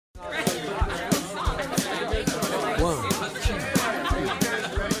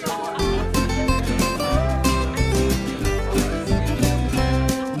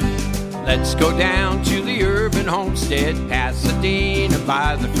Let's go down to the urban homestead, Pasadena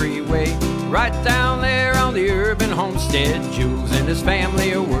by the freeway. Right down there on the urban homestead, Jules and his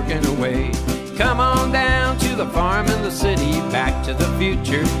family are working away. Come on down to the farm in the city, back to the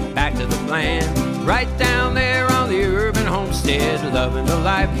future, back to the plan. Right down there on the urban homestead, loving the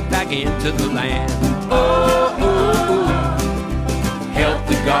life back into the land. Oh, oh, oh, help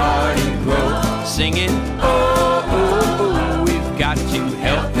the garden grow. Singing, oh, oh, oh, we've got to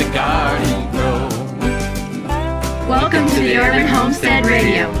help the garden grow. Welcome to the Urban Homestead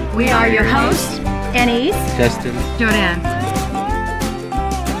Radio. We are your hosts, Anise, Justin, Jordan.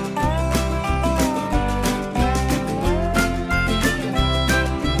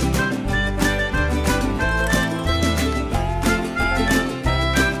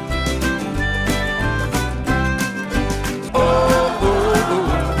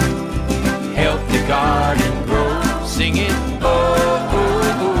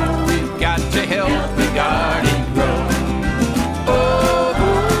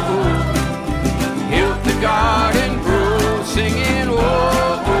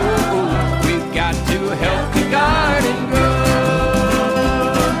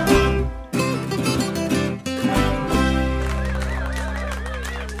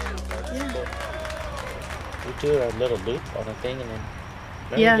 do a little loop on a thing, and then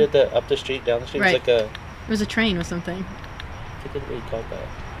yeah, we did the up the street, down the street. Right. It was like it was a train or something. I forget what you called that.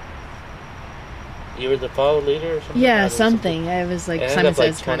 You were the follow leader or something? Yeah, something. It was like it Simon ended up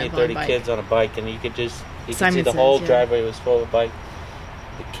Says like 20, 30 kids on a bike, and you could see the whole driveway was full of bikes.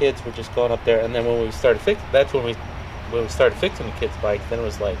 The kids were just going up there, and then when we started fixing the kids' bikes, then it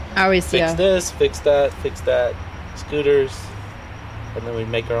was like, fix this, fix that, scooters, and then we'd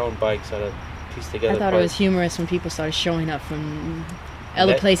make our own bikes out of piece together. I thought it was humorous when people started showing up from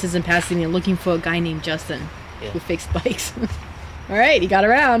other places in Pasadena looking for a guy named Justin who fixed bikes. All right, he got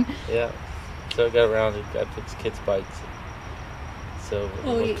around. Yeah, so I got around and got fixed kids' bikes. So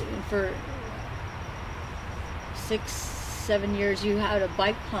for 6-7 years, you had a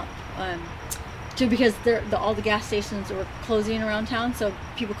bike pump. Because all the gas stations were closing around town, so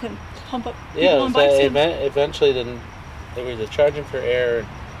people couldn't pump up people on bikes. Eventually, then they were charging for air. And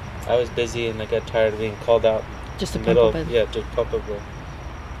I was busy, and I got tired of being called out. Just to pump up it. Yeah, just pump up.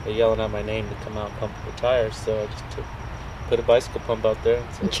 They're yelling out my name to come out and pump up the tires. So I just put a bicycle pump out there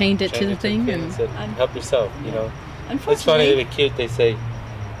and chained it to the thing and said, "Help yourself." You know, unfortunately, it's funny. They're cute. They say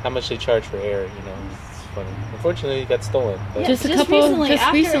how much they charge for air. You know. Funny. Unfortunately, it got stolen. Just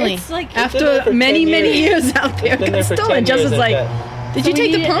recently. After many years out there, it got stolen. Just as like, did you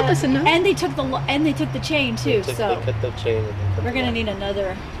take the pump? I said no. And they took the chain too. They cut the chain. We're gonna need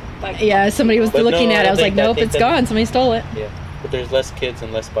another bike. Yeah, somebody was looking at it. I was like, nope, it's gone. Somebody stole it. Yeah, but there's less kids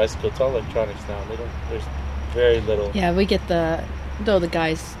and less bicycles. It's all electronics now. There's very little. Yeah, we get the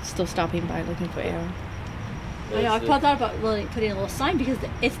guys still stopping by looking for air. I know. I thought about really putting a little sign because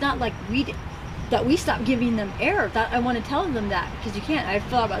it's not like that we stopped giving them air. That I want to tell them that because you can't. I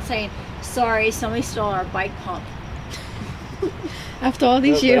thought about saying, sorry, somebody stole our bike pump. After all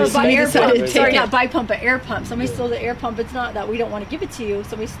these years, somebody decided to take it. Sorry, not bike pump, but air pump. Somebody stole the air pump. It's not that we don't want to give it to you.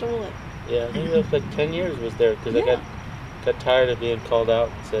 Somebody stole it. Yeah, I think it was like 10 years was there because I got tired of being called out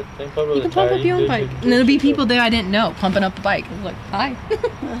and said, you can pump up your own bike. And there'll be people there I didn't know pumping up the bike. I was like, hi,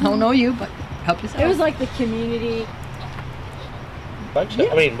 I don't know you, but help yourself. It was like the community... Bike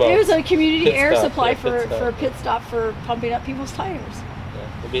shop? I mean, there's a community air supply for a pit stop for pumping up people's tires. Yeah,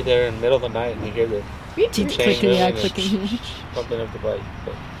 we'll be there in the middle of the night and you hear the chain clicking, pumping up the bike.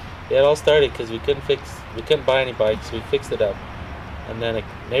 But it all started because we couldn't buy any bikes. We fixed it up, and then a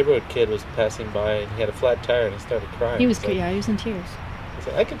neighborhood kid was passing by and he had a flat tire and he started crying. He was he was in tears. I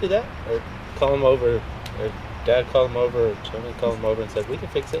said, I could do that, or call him over, or Dad called him over, or Jimmy called him over and said, we can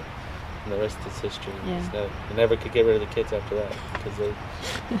fix it. And the rest is history. Yeah. We never could get rid of the kids after that because they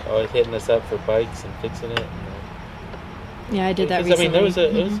always hitting us up for bikes and fixing it. Yeah, I did that recently. I mean, it was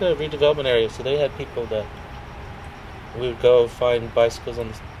a redevelopment area, so they had people that we would go find bicycles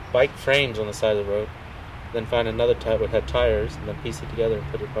bike frames on the side of the road, then find another type that had tires, and then piece it together and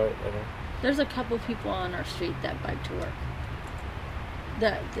put it apart. There's a couple people on our street that bike to work.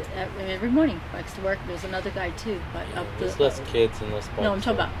 Every morning bikes to work. There's another guy too, but there's less kids and less bikes. No, I'm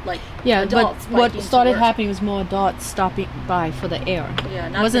talking about But adults. what started happening was more adults stopping by for the air. Yeah,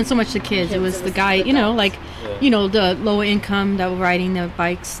 it wasn't so much the kids. It was the guy, the lower income that were riding their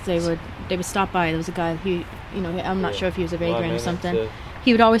bikes. They would stop by. There was a guy. I'm not sure if he was a vagrant or something.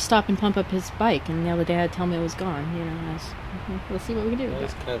 He would always stop and pump up his bike, and the other day I'd tell me it was gone. We'll see what we can do.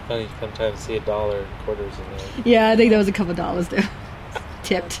 It's kind of funny sometimes to see $1 and quarters in there. Yeah, I think there was a couple $. There.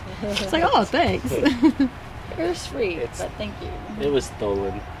 Tipped. It's like, oh, thanks. It was free, but thank you. It was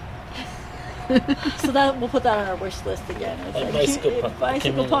stolen. So that we'll put that on our wish list again. It's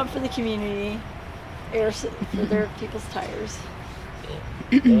bicycle pump for the community, air for their people's tires.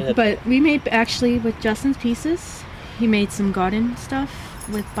 Yeah. But we made actually with Justin's pieces. He made some garden stuff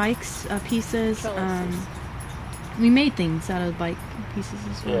with bikes pieces. We made things out of bike pieces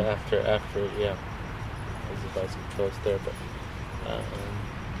as well. Yeah, after there's a bicycle trellis there, but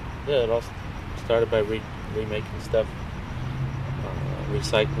it all started by remaking stuff,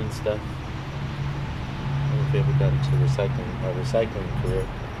 recycling stuff. I don't know if we ever got into our recycling career.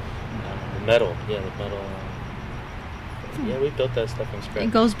 The metal. We built that stuff from scratch.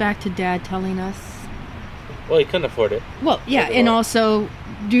 It goes back to Dad telling us. Well, he couldn't afford it. Well, yeah, and also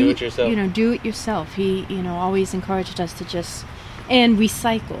do it yourself. Do it yourself. He, always encouraged us to just and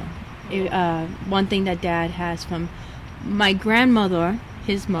recycle. One thing that Dad has from my grandmother,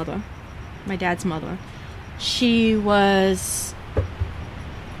 his mother, my dad's mother. She was.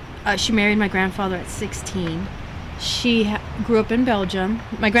 She married my grandfather at 16. She grew up in Belgium.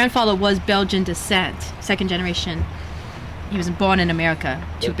 My grandfather was Belgian descent, second generation. He was born in America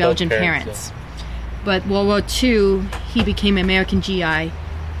to Belgian parents. Yeah. But World War II, he became American GI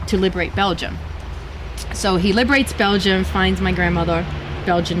to liberate Belgium. So he liberates Belgium, finds my grandmother,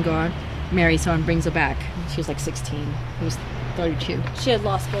 Belgian girl, marries her and brings her back. She was like 16. He was 32. She had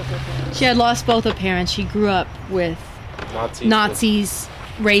lost both her parents. She grew up with Nazis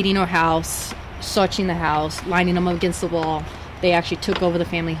raiding her house, searching the house, lining them up against the wall. They actually took over the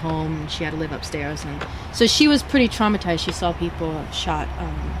family home, and she had to live upstairs. And so she was pretty traumatized. She saw people shot.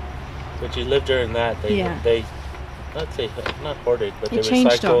 But you lived during that. They not hoarded, but they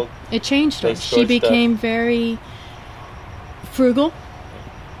recycled. It changed her. She became very frugal.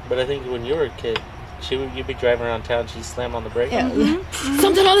 But I think when you were a kid, you'd be driving around town, she'd slam on the brake. Yeah. Mm-hmm.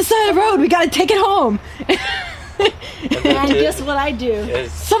 Something on the side of the road. We got to take it home. And guess what I do?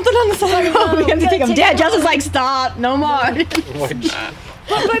 Something on the side of the road. We have to take him. Dad, Justin's like, stop, no more.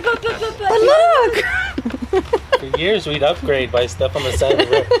 But look. For years, we'd upgrade by stuff on the side of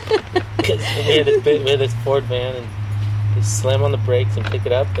the road. We had this Ford van, and we'd slam on the brakes and pick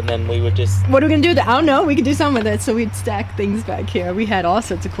it up, and then we would just... What are we going to do? I don't know. We could do something with it. So we'd stack things back here. We had all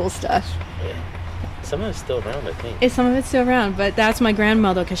sorts of cool stuff. Yeah. Some of it's still around, I think. Some of it's still around, but that's my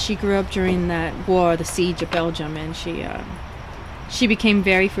grandmother, because she grew up during that war, the siege of Belgium, and she became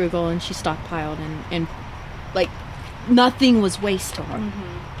very frugal, and she stockpiled, and like nothing was waste to her.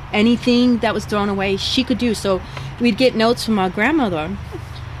 Mm-hmm. Anything that was thrown away, she could do. So we'd get notes from our grandmother.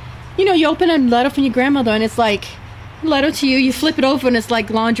 You open a letter from your grandmother, and it's like letter to you. You flip it over, and it's like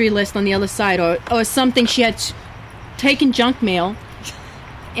laundry list on the other side, or something she had taken junk mail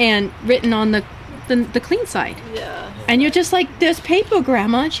and written on the clean side. Yeah. And you're just like, there's paper,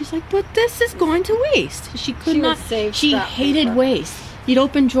 Grandma. And she's like, but this is going to waste. She hated paper. Waste. You'd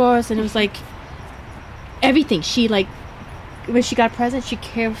open drawers, and it was like everything. She when she got a present, she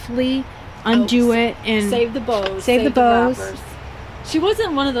carefully undo it and save the bows. Save the bows. Wrappers. She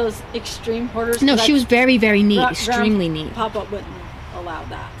wasn't one of those extreme hoarders. No, she was very, very neat. Extremely neat. Papa wouldn't allow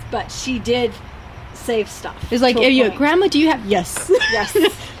that. But she did save stuff. It's like, Grandma, do you have... Yes. Yes.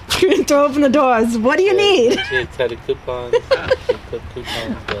 Throw open the doors. What do you need? She had coupons. She put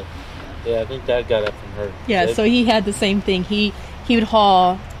coupons. But I think Dad got that from her. Yeah, so he had the same thing. He would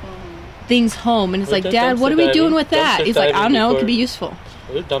haul things home, and it's like, Dad, what are we doing with that? He's like, I don't know. It could be useful.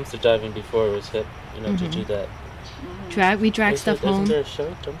 We were dumpster diving before it was hip, to do that. We drag stuff home. Isn't there a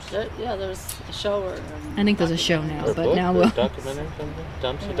show? Yeah, there's a show. I think there's a show now, but now we're documentary something.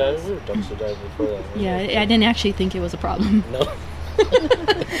 Dumpster diving. We were dumpster diving before that. Yeah, I didn't actually think it was a problem. No.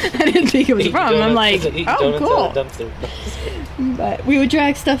 I didn't think it was a problem. I'm like, oh, cool. But we would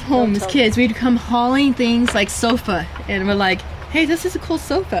drag stuff home as kids. We'd come hauling things like sofa, and we're like, hey, this is a cool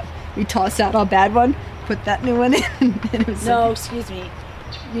sofa. We toss out our bad one, put that new one in. And excuse me.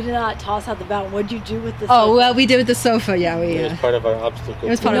 You did not toss out the bad one. What did you do with the sofa? Oh, well, we did with the sofa, yeah. It was part of our obstacle. It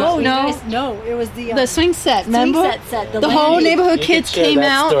was part of it was the swing set, remember? Swing set. The whole neighborhood kids came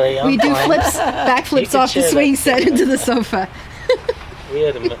out. We do backflips off the swing set into the sofa. We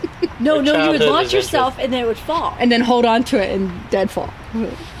had you would launch yourself and then it would fall. And then hold on to it and dead fall.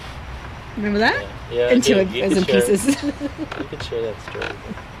 Remember that? Yeah. Into it as in pieces. You could share that story.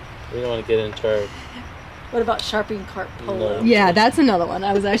 We don't want to get into our... What about shopping cart polo? No. Yeah, that's another one.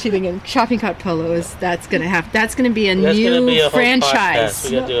 I was actually thinking shopping cart polo that's going to be a new franchise.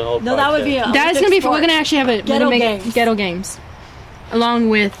 We got to do a whole that would be that is going to be... We're going to actually have a... Ghetto games. Along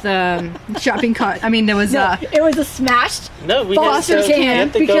with shopping cart. I mean, there was... it was a smashed foster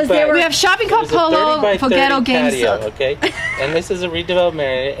camp because we have shopping cart polo for ghetto games. Patio, okay? And this is a redeveloped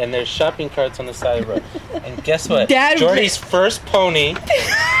area, and there's shopping carts on the side of the road. And guess what? Jordy's first pony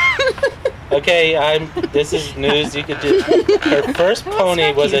Okay, this is news you could do. Her first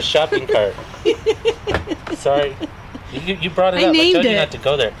pony was a shopping cart. Sorry. You brought it up. I told you not to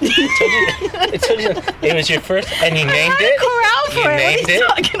go there. I told you it was your first, and you named it. You named it.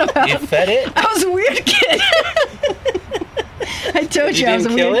 Talking about? You fed it. I was a weird kid. I told you I was a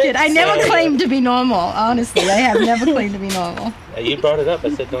weird kid. I never claimed to be normal. Honestly, I have never claimed to be normal. You brought it up.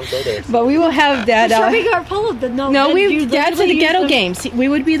 I said don't go there. So. But we will have that. Shopping cart polo. That's the ghetto games. We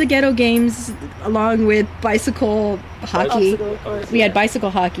would be the ghetto games along with bicycle hockey. We had bicycle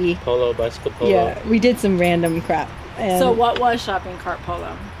hockey. Bicycle polo. Yeah, we did some random crap. So what was shopping cart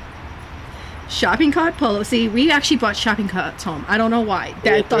polo? Shopping cart polo. See, we actually brought shopping carts home. I don't know why.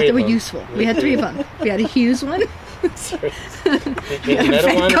 Dad thought they were useful. We had 3 of them. We had a Hughes one. We had a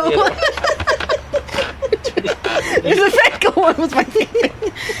Venco one. The Venco one was my favorite.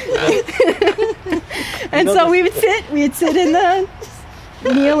 And so we would sit in the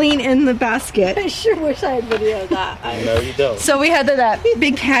kneeling in the basket. I sure wish I had video of that. No, you don't. So we had that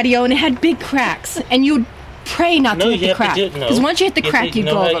big patio, and it had big cracks, and you'd pray not to hit the crack, because once you hit the crack, you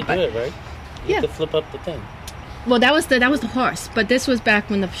go over. You do it, right? You have to flip up the thing. Well, that was the horse, but this was back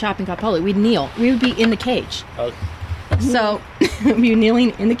when the shopping cart polo. We'd kneel. We would be in the cage. Okay. So we were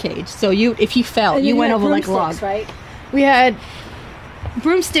kneeling in the cage. So if you fell, you went over like a log. Right? We had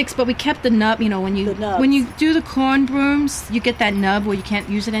broomsticks, but we kept the nub. You know, when you do the corn brooms, you get that nub where you can't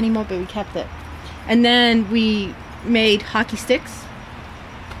use it anymore, but we kept it. And then we made hockey sticks.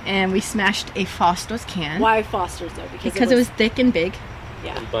 And we smashed a Foster's can. Why Foster's though? Because it was thick and big.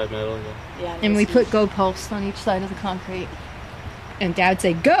 Yeah. Bimetal, yeah. And we put goalposts on each side of the concrete. And Dad would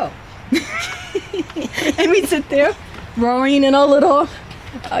say, "Go!" And we'd sit there, rowing in a little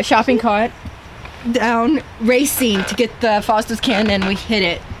shopping cart, down, racing to get the Foster's can, and we hit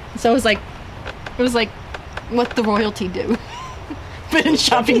it. So it was like what the royalty do. But in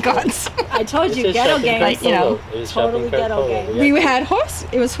shopping carts. I told you, ghetto games. You know, totally ghetto games. We had horse.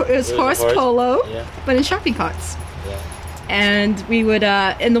 It was horse polo, yeah. But in shopping carts. Yeah. And we would.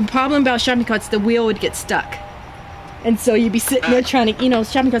 And the problem about shopping carts, the wheel would get stuck. And so you'd be sitting there trying to,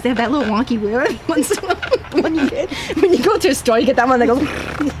 shopping carts, they have that little wonky wheel. When you go to a store, you get that one that goes.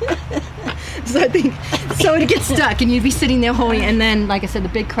 So it gets stuck, and you'd be sitting there holding, and then, like I said, the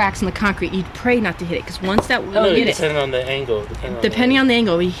big cracks in the concrete, you'd pray not to hit it, because once that wheel hit it, depending on the angle. Depending on the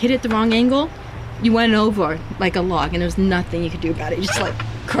angle, when you hit it the wrong angle, you went over like a log, and there was nothing you could do about it. You just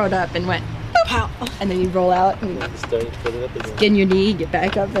curled up and went, pow, and then you roll out and get in your knee, get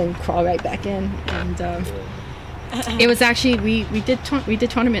back up, and crawl right back in. And it was actually we did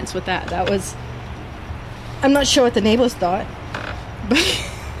tournaments with that. That was, I'm not sure what the neighbors thought, but.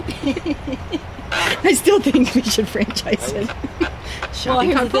 I still think we should franchise it.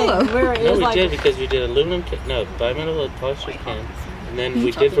 Shopping cart polo. We did, because we did aluminum bimetal polished can, and then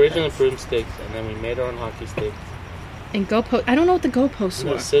we did original broomsticks, and then we made our own hockey sticks. And goalpost. I don't know what the goalposts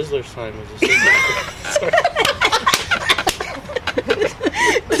were. The Sizzler sign was a Sizzler.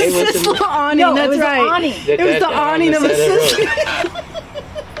 The Sizzler awning. No, that's right. It was the awning of a Sizzler.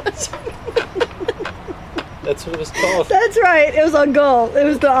 That's what it was called. That's right. It was on goal. It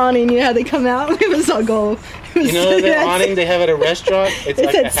was the awning. You had to come out. It was on goal. The awning they have at a restaurant? It's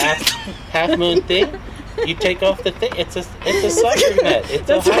like a half moon thing. You take off the thing. It's a soccer net. It's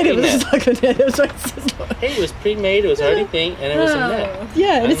a hockey net. It was a soccer net. It was right. Hey, it was pre-made. It was already thing, and it was a net.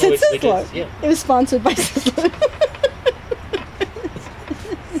 Yeah, and it said Sizzler. It was sponsored by Sizzler.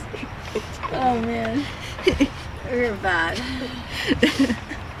 Oh man, we're bad.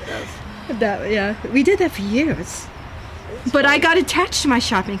 We did that for years. But I got attached to my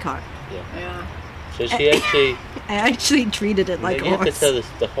shopping cart. Yeah. So she actually... I actually treated it like a horse. You have to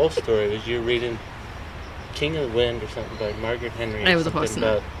tell the whole story. Was you reading King of the Wind or something by Margaret Henry? I was a horse in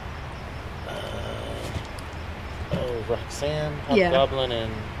it. Roxanne, Hobgoblin,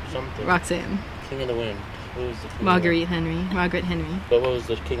 and something. Roxanne. King of the Wind. Who was the King Margaret Henry. But what was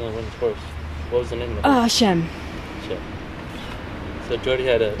the King of the Wind's horse? What was the name of it? Shem. So Jordy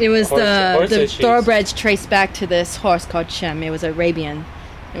had a. It was the thoroughbreds traced back to this horse called Shem. It was Arabian.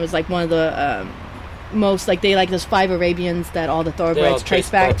 It was like one of the most there's 5 Arabians that all the thoroughbreds trace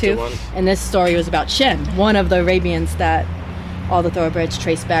back to. And this story was about Shem, one of the Arabians that all the thoroughbreds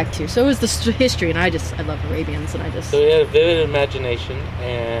trace back to. So it was the history, and I love Arabians, and So he had a vivid imagination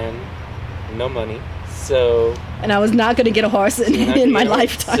and no money. So. And I was not going to get a horse in my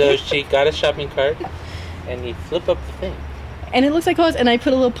lifetime. So she got a shopping cart, and you flip up the thing. And it looks like horse, and I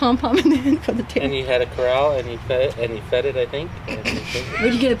put a little pom-pom in there for the tail. And you had a corral, and you fed it, I think.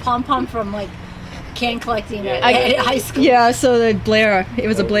 Where'd you get a pom-pom from, can collecting at high school? Yeah, so the Blair, it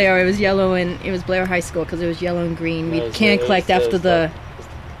was a Blair. It was yellow, and it was Blair High School, because it was yellow and green. We can collect after the...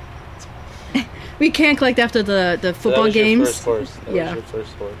 We can't collect after the football games. Your first horse. That was your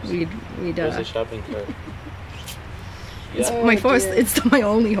first horse. We'd it was a shopping cart. It's my first. It's my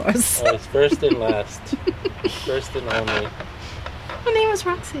only horse. It's first and last. First and only. Her name was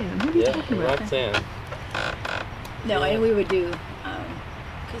Roxanne. What are you talking about? Roxanne. No, and we would do,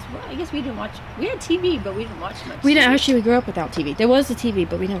 because I guess we didn't watch, we had TV, but we didn't watch much We TV. didn't, actually, we grew up without TV. There was a TV,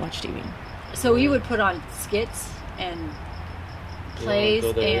 but we didn't watch TV. So we would put on skits and plays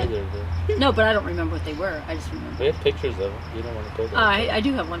and... No, but I don't remember what they were. I just remember. We have pictures of them. You don't want to go there. I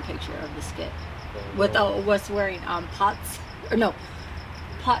do have one picture of the skit. With was wearing pots, or no,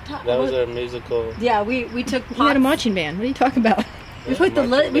 pot top. That was our musical. Yeah, we took pots. We had a marching band. What are you talking about? We put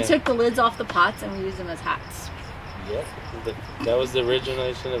we took the lids off the pots and we used them as hats. Yeah, that was the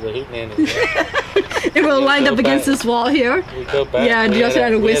origination of the hootenanny. They were lined up against this wall here. We go back. Yeah, and you also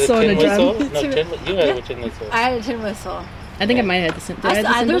had a whistle and a drum. You had a tin whistle. I had a tin whistle. I think I might have had the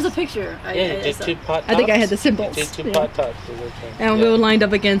cymbals. There was a picture. Just two pot tops. I think I had the cymbals. Just two pot tops. And we were lined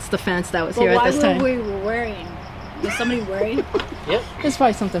up against the fence that was here at this time. What we were wearing? Was somebody wearing? Yep. It's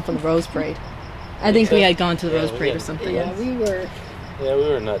probably something for the Rose Parade. I think we had gone to the Rose Parade or something. Yeah, we were. Yeah, we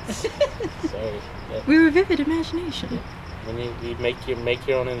were nuts. Sorry. Yeah. We were vivid imagination. And you make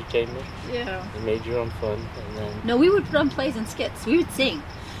your own entertainment. Yeah. You made your own fun, and then. No, we would put on plays and skits. We would sing.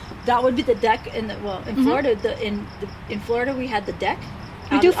 That would be the deck in Florida. In Florida, we had the deck.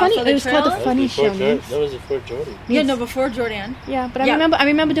 We do funny. It was called the Funny Show. That was before Jordy. Yeah, no, before Jordan. Yeah, but I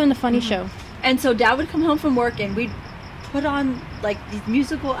remember doing the Funny Show. And so Dad would come home from work, and we'd put on like these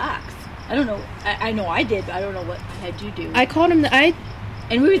musical acts. I don't know. I know I did, but I don't know what had you do. I called him.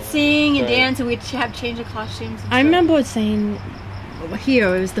 And we would sing and dance, and we'd have change of costumes. I remember saying,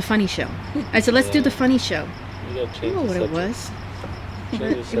 here, it was the Funny Show. I said, let's do the Funny Show. You I don't know what it was.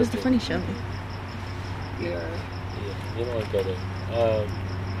 It was the Funny Show. Yeah, you don't want to go there.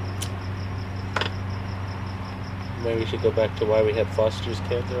 Maybe we should go back to why we had Foster's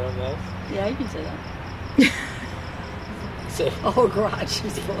cans around the house. Yeah, you can say that. The whole garage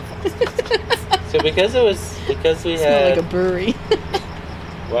was full of Foster's cans. So because we had like a brewery.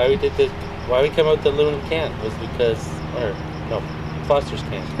 Why we come out with the aluminum can was Foster's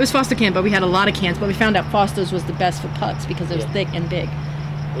can. It was Foster can, but we had a lot of cans. But we found out Foster's was the best for pucks because it was thick and big.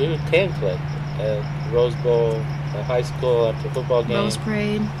 We would can collect at Rose Bowl, at high school, after football game. Rose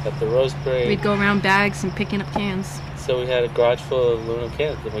Parade. At the Rose Parade. We'd go around bags and picking up cans. So we had a garage full of aluminum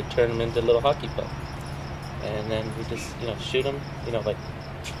cans, and we turned them into little hockey pucks. And then we just, shoot them, like...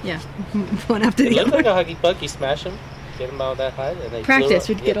 Yeah, one after the other. It looked like a hockey puck. You smash them, get them out that high, and they practice.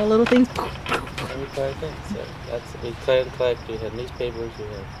 We'd get all little things. And we tried things. So we collect. We had newspapers. We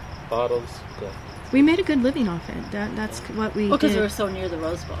had bottles. We made a good living off it. That's what we did. Because we were so near the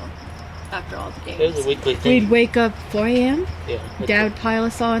Rose Bowl after all the games. It was a weekly thing. We'd wake up 4 a.m. Yeah. Dad would pile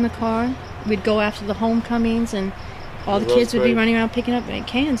us all in the car. We'd go after the homecomings, and all the kids would be running around picking up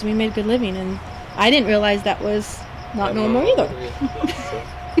cans. We made a good living, and I didn't realize that was not normal either.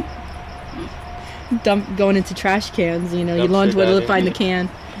 Going into trash cans, you learned where to find the can.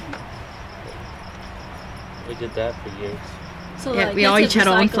 We did that for years. So yeah, we all each had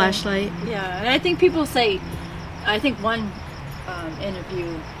our own flashlight. Yeah, and I think people say, I think one interview,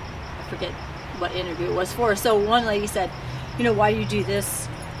 I forget what interview it was for. So one lady said, why do you do this?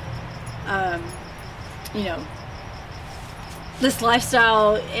 This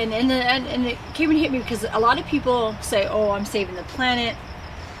lifestyle, and it came and hit me because a lot of people say, "Oh, I'm saving the planet,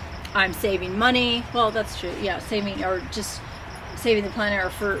 I'm saving money." Well, that's true. Yeah, saving the planet, or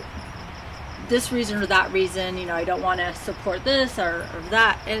for this reason or that reason. I don't want to support this or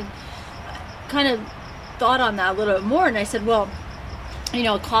that, and I kind of thought on that a little bit more. And I said, well,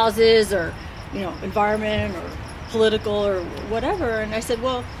 causes or environment or political or whatever. And I said,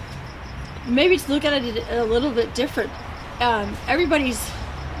 well, maybe to look at it a little bit different. Everybody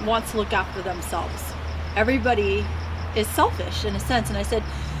wants to look after themselves. Everybody is selfish in a sense. And I said,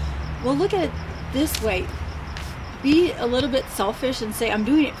 well, look at it this way. Be a little bit selfish and say, I'm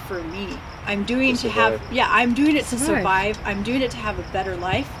doing it for me. I'm doing I'm doing it to survive. I'm doing it to have a better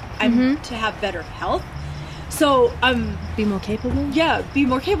life. I'm to have better health. So be more capable? Yeah, be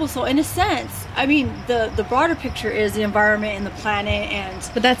more capable. So in a sense, I mean, the broader picture is the environment and the planet,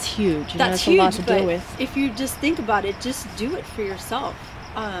 but that's huge. That's huge, a lot to deal with. If you just think about it, just do it for yourself,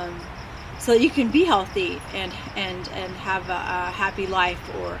 so that you can be healthy and have a happy life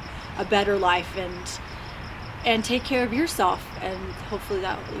or a better life, and take care of yourself, and hopefully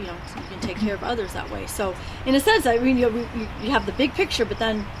that you can take care of others that way. So in a sense, I mean, you have the big picture, but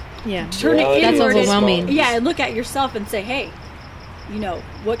then turn it inward. That's overwhelming. And look at yourself and say, hey,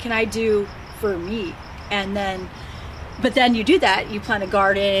 what can I do for me? And then, but then you do that. You plant a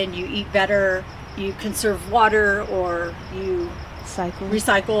garden. You eat better. you conserve water, or you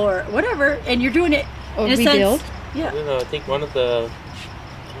recycle or whatever, and you're doing it or in a rebuild. sense. Yeah. I don't know. I think I don't know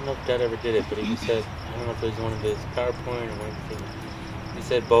if Dad ever did it, but he said, I don't know if it was one of his PowerPoint or one thing. He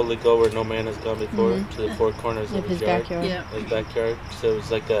said, boldly go where no man has gone before, to the four corners of his yard. backyard. Yeah. His backyard. So it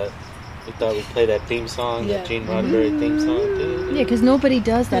was like we thought we'd play that theme song, that Gene Roddenberry theme song. Yeah, because nobody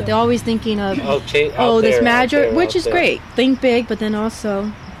does that. They're always thinking of, this magic, which is great. Think big, but then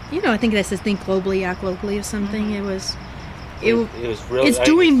also, I think that says think globally, act locally or something. It was really... It's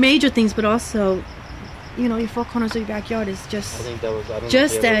doing major things, but also... your four corners of your backyard is just... I think that was... I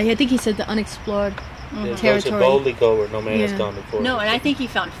think he said the unexplored territory. Boldly go where no man has gone before. No, and I think he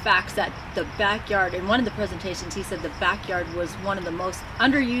found facts that the backyard... In one of the presentations, he said the backyard was one of the most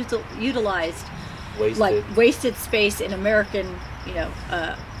underutilized... wasted space in American,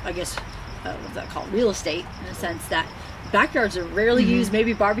 I guess... what's that called? Real estate, in a sense that... Backyards are rarely used,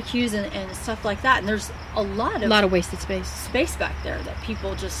 maybe barbecues and stuff like that. And there's a lot of wasted space back there that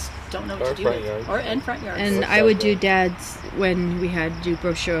people just don't know what to do with. And front yards. And I would do Dad's when we had to do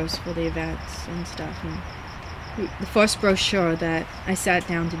brochures for the events and stuff. And the first brochure that I sat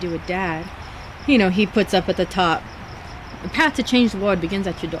down to do with Dad, he puts up at the top, the path to change the world begins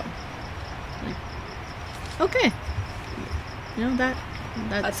at your door. Okay.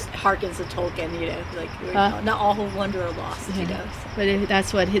 That harkens to Tolkien, not all who wander are lost, But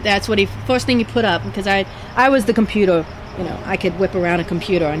that's what he first thing he put up, because I was the computer, I could whip around a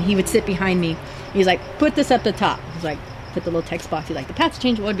computer, and he would sit behind me. He's like, put this up the top. He's like, put the little text box. He's like, the path to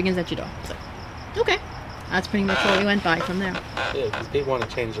change the world begins at your door. I was like, okay, that's pretty much what we went by from there. Yeah, because they want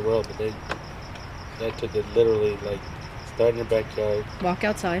to change the world, but they took it literally, like start in your backyard, walk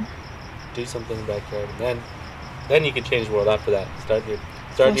outside, do something in the backyard, and then you can change the world after that. Start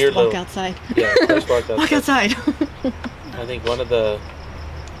in your walk outside. Yeah, first walk outside. Walk outside. I think one of the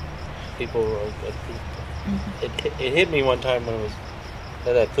people, it hit me one time when it was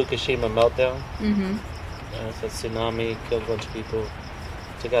that Fukushima meltdown. Mm-hmm. It's a tsunami, killed a bunch of people,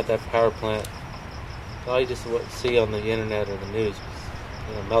 took out that power plant. All you just see on the internet or the news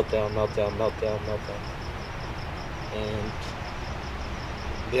was, meltdown. And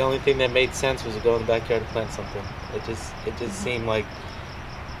the only thing that made sense was to go in the backyard and plant something. It just seemed like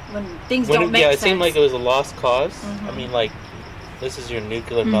when things don't make sense. Yeah, it seemed like it was a lost cause. Mm-hmm. I mean, like, this is your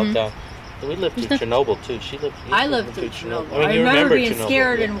nuclear meltdown. We lived through Chernobyl too. I lived through Chernobyl. I remember being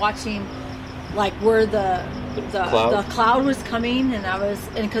scared and watching, like, where the cloud was coming, and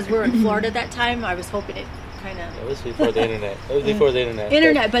because we were in Florida at that time, I was hoping it kind of... It was before the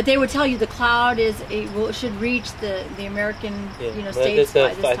internet. But they would tell you the cloud should reach the American states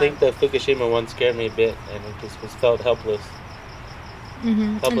by this time. I think the Fukushima one scared me a bit, and it just felt helpless.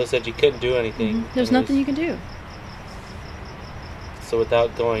 Mm-hmm. Helpless that you couldn't do anything. There's nothing you can do. So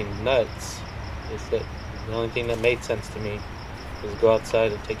without going nuts, the only thing that made sense to me was go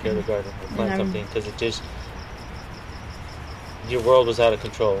outside and take care of the garden or plant something, because your world was out of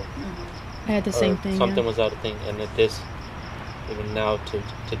control. Mm-hmm. I had the same thing. Something was out of thing, and even now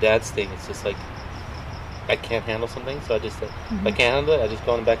to Dad's thing, it's just like I can't handle something, so I just if I can't handle it, I just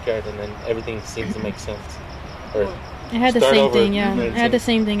go in the backyard, and then everything seems to make sense. I had the same thing, I had the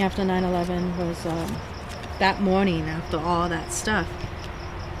same thing after 9/11. Was that morning after all that stuff,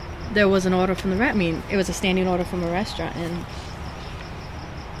 there was an order from it was a standing order from a restaurant, and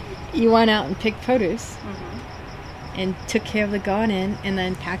you went out and picked produce. Mm-hmm. And took care of the garden, and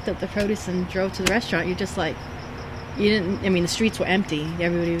then packed up the produce and drove to the restaurant. You're just like, the streets were empty.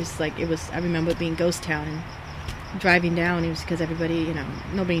 Everybody was like, I remember it being ghost town, and driving down, it was because everybody,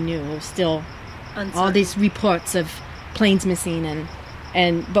 nobody knew. It was still uncertain. All these reports of planes missing,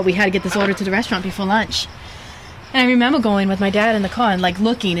 but we had to get this order to the restaurant before lunch. And I remember going with my dad in the car and, like,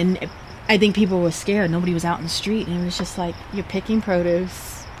 looking, and I think people were scared. Nobody was out in the street, and it was just like, you're picking produce,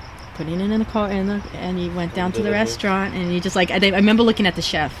 putting it in the car, and he went down to the restaurant, and he just, like, I remember looking at the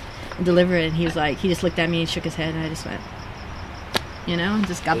chef and deliver it, and he was like, he just looked at me and shook his head, and I just went, and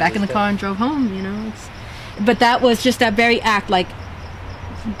just got back in the car and drove home. But that was just that very act, like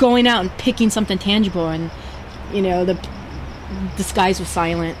going out and picking something tangible, and the skies were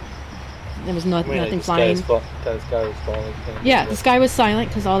silent. There was nothing flying. The sky was falling. Yeah, the sky was silent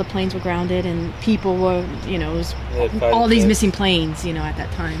because all the planes were grounded, and people were, it was all these missing planes, at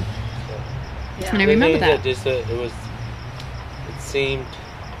that time. Yeah. And I remember that. It seemed,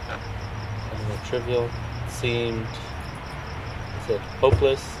 trivial. It seemed,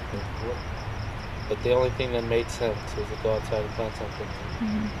 hopeless. But the only thing that made sense was to go outside and plant something.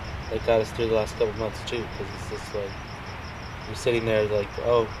 Mm-hmm. That got us through the last couple of months too, because it's just like you're sitting there like,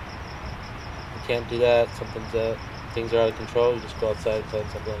 oh, you can't do that. Things are out of control. You just go outside and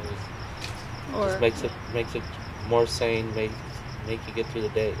plant something. Or just makes it more sane, make you get through the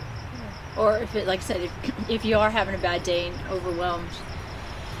day. Or if it, like I said, if you are having a bad day and overwhelmed,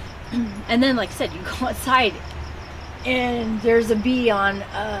 and then like I said, you go outside and there's a bee on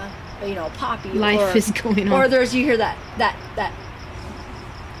poppy. Life is going on. Or you hear that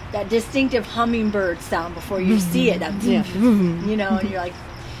distinctive hummingbird sound before you see it. That, and you're like,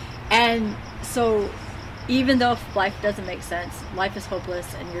 and so even though life doesn't make sense, life is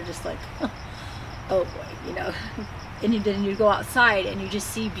hopeless, and you're just like, oh boy, and then you go outside and you just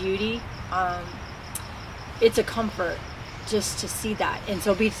see beauty. It's a comfort just to see that, and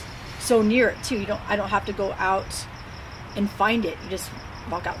so be so near it too. I don't have to go out and find it. You just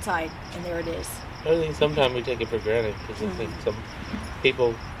walk outside and there it is. I think sometimes we take it for granted because I think some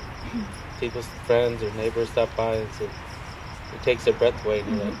people's friends or neighbors stop by and say it takes their breath away,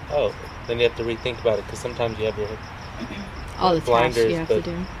 and you're like, oh, then you have to rethink about it because sometimes you have your all the blinders, tasks you have to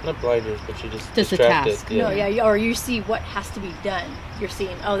do. Not blinders, but you're just distracted. A task. Yeah. No, yeah, or you see what has to be done. You're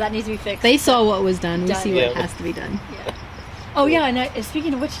seeing, oh, that needs to be fixed. They saw what was done. We see what has to be done. Yeah. Oh yeah, and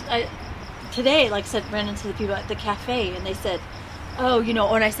speaking of which, today, like I said, ran into the people at the cafe, and they said, oh,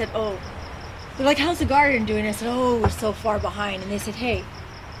 and I said, oh, they're like, how's the garden doing? I said, oh, we're so far behind. And they said, hey,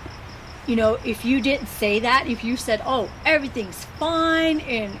 if you didn't say that, if you said, oh, everything's fine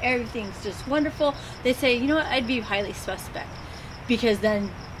and everything's just wonderful, they say, you know what, I'd be highly suspect, because then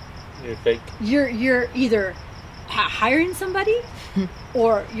you're fake. You're either hiring somebody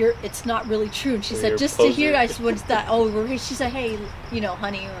or it's not really true. And she said, just to hear, I said, what's that? Oh, she said, hey,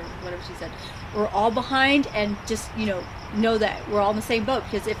 honey, or whatever she said, we're all behind, and just, know that we're all in the same boat.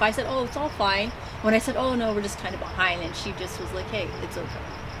 Because if I said, oh, it's all fine, when I said, oh, no, we're just kind of behind, and she just was like, hey, it's okay.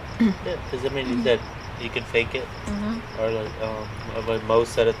 Yeah, because you said you can fake it, or like Mo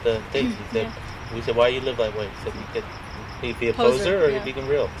said at the thing. He said, we said, why you live that way? He said, you could be a poser or you become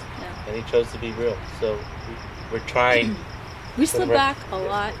real, and he chose to be real. So we're trying. We slip back a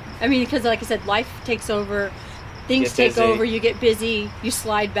lot. I mean, because like I said, life takes over, things take over. You get busy, you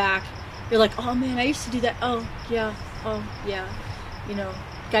slide back. You're like, oh man, I used to do that. Oh yeah.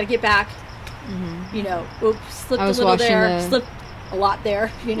 Got to get back. Oops, slipped a little there, slipped a lot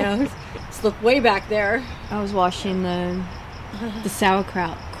there, slipped way back there. I was washing the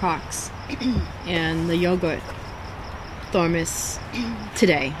sauerkraut crocks and the yogurt thermos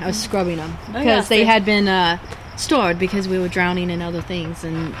today. I was scrubbing them because they had been stored because we were drowning in other things,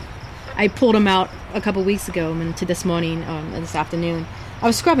 and I pulled them out a couple weeks ago, and to this morning, this afternoon, I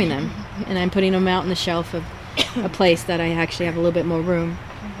was scrubbing them, and I'm putting them out on the shelf of a place that I actually have a little bit more room.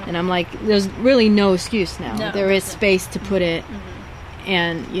 And I'm like, there's really no excuse now. No. There is space to put it,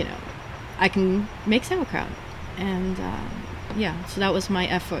 and I can make sauerkraut, and so that was my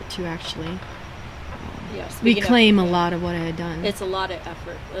effort to actually reclaim a lot of what I had done. It's a lot of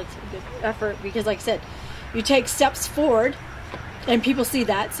effort. It's a good effort because, like I said, you take steps forward, and people see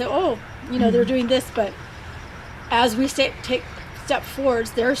that, so they're doing this, but as we take step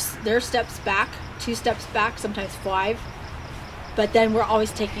forwards, there's steps back, 2 steps back, sometimes 5. But then we're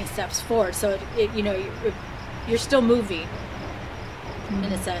always taking steps forward, so you're still moving in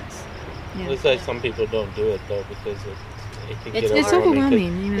a sense. Yeah. Looks like some people don't do it though because it can get it's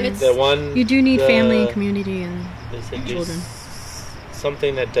overwhelming. You do need family and community and children.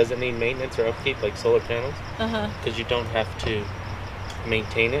 Something that doesn't need maintenance or upkeep, like solar panels, because you don't have to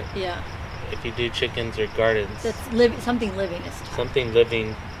maintain it. Yeah. If you do chickens or gardens, that's something living is tough. Something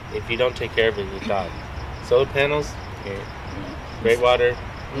living. If you don't take care of it, you die. Solar panels. Great water.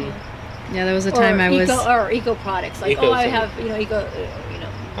 Yeah, there was a time or eco products like I have eco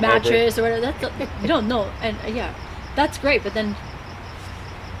mattress or whatever. I don't know, and that's great. But then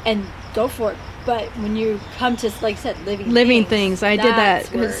and go for it. But when you come to, like I said, living things, I did that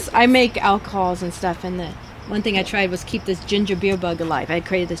because I make alcohols and stuff. And the one thing I tried was keep this ginger beer bug alive. I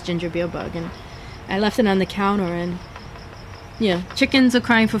created this ginger beer bug, and I left it on the counter, and chickens are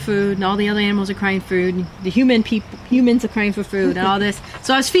crying for food, and all the other animals are crying for food. The humans are crying for food, and all this.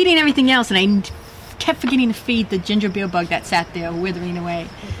 So I was feeding everything else, and I kept forgetting to feed the ginger beer bug that sat there withering away.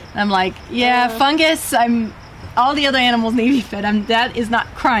 And I'm like, fungus. All the other animals need to be fed. That is not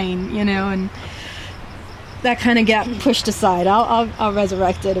crying, and that kind of got pushed aside. I'll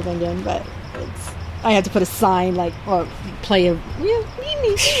resurrect it again, but I had to put a sign or play a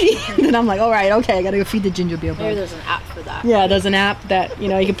and then I'm like, all right, okay, I gotta go feed the ginger beer bug. Maybe there's an app for that. Yeah, there's an app that you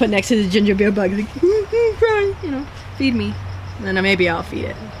can put next to the ginger beer bug, like, cry, feed me, and then maybe I'll feed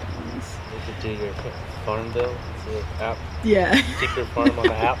it. You could do your farm bill, the app. Yeah. Keep your farm on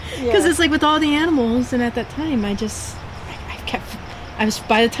the app. Because it's like with all the animals, and at that time, I was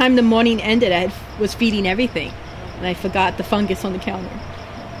by the time the morning ended, I was feeding everything, and I forgot the fungus on the counter.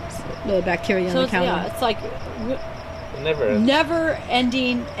 So The bacteria on the counter. Yeah, it's like never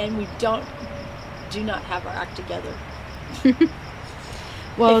ending, and we do not have our act together.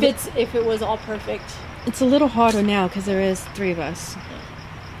 Well, if it was all perfect, it's a little harder now because there is 3 of us,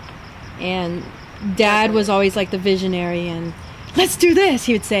 and Dad was always like the visionary, and let's do this,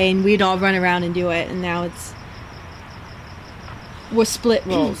 he would say, and we'd all run around and do it. And now we're split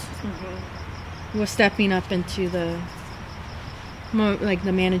roles. Mm-hmm. We're stepping up into the more like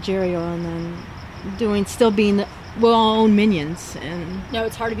the managerial, and then being we're all own minions, and no,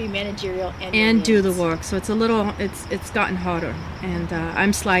 it's hard to be managerial and do the work. So it's a little it's gotten harder, and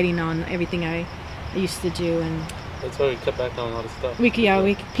I'm sliding on everything I used to do, and that's why we cut back on a lot of stuff.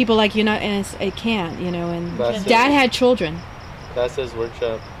 People like you know, and it can't, you know, and Dad had children. Classes,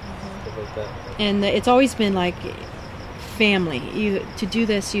 workshop, stuff like that. And it's always been like family. To do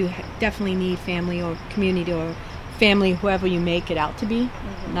this, you definitely need family or community or family, whoever you make it out to be.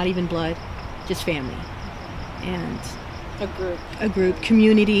 Mm-hmm. Not even blood, just family. And a group,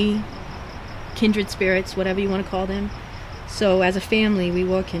 community, kindred spirits, whatever you want to call them. So as a family, we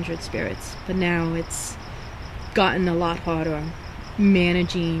were kindred spirits, but now it's gotten a lot harder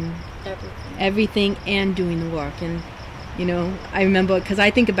managing everything and doing the work. And you know, I remember, because I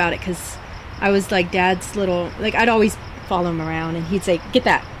think about it, because I was like Dad's little, like I'd always follow him around, and he'd say, get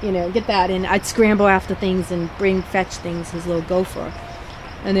that, and I'd scramble after things and fetch things, his little gopher.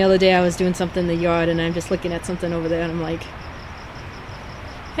 And the other day I was doing something in the yard, and I'm just looking at something over there, and I'm like,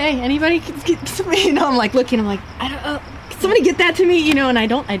 hey, anybody get somebody? You know, I'm like looking, I'm like, I don't know, can somebody get that to me? You know, and I'm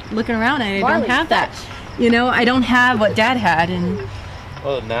looking around, and I don't have that. You know, I don't have what Dad had. And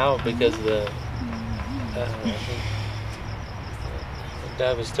well, now because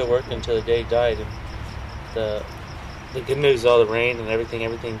Dad was still working until the day he died, and the good news, all the rain and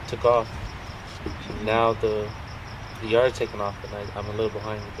everything took off. Now the yard's taken off, and I'm a little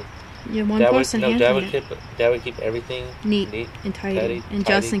behind with it. You're one person handling it. Dad would keep everything neat and tidy, and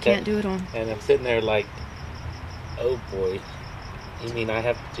Justin can't do it all. And I'm sitting there like, oh boy, you mean I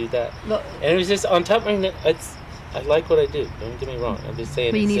have to do that? But, and it was just on top of me. I like what I do. Don't get me wrong. I'm just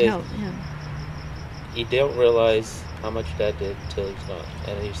saying. But you need help. Yeah. You don't realize how much Dad did until he's gone,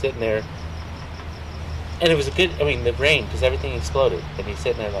 and you're sitting there. And it was the rain, because everything exploded. And he's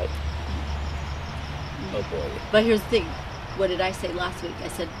sitting there like, oh boy. But here's the thing. What did I say last week? I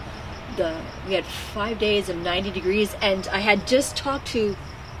said we had 5 days of 90 degrees, and I had just talked to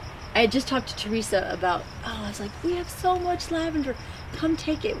Teresa about, I was like, we have so much lavender. Come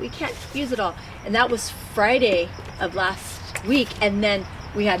take it. We can't use it all. And that was Friday of last week. And then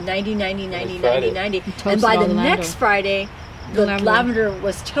we had 90. And by the next Friday, the lavender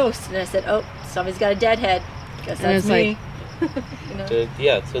was toast. And I said, oh, somebody's got a deadhead. Guess that's me. Like, you know? So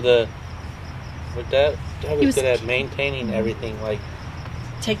Dad was good at maintaining everything, like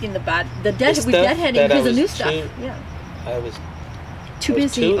taking we deadheading because of new stuff. I was too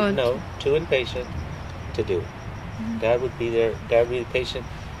busy. Too impatient to do. Mm-hmm. Dad would be there. Dad would be patient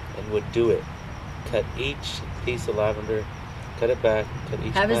and would do it. Cut each piece of lavender, cut it back, cut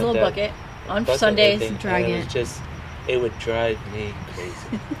each. Have his little bucket on Sundays, and drag it. It would drive me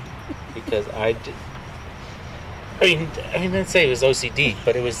crazy because I didn't say it was OCD,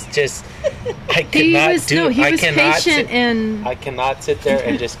 but it was just I cannot sit there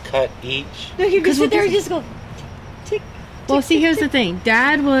and just cut each. No, he could sit there and just go. Tick, well, see, here's the thing.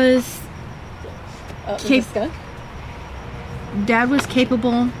 Dad was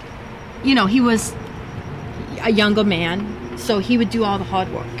capable. You know, he was a younger man, so he would do all the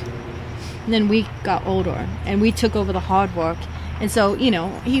hard work. And then we got older, and we took over the hard work. And so, you know,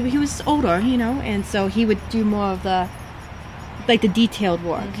 he was older, you know, and so he would do more of the detailed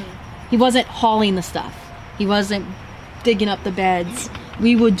work. Mm-hmm. He wasn't hauling the stuff. He wasn't digging up the beds.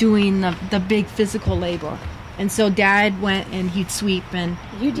 We were doing the big physical labor. And so Dad went and he'd sweep, and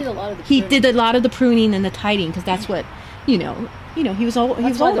you did a lot of the pruning. He did a lot of the pruning and the tidying, because that's what, you know, he was old. He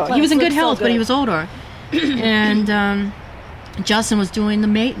was older. He was in good health, but he was older. And Justin was doing the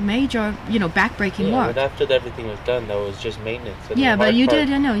major, you know, backbreaking work. But after everything was done, though, it was just maintenance. And yeah, but you did,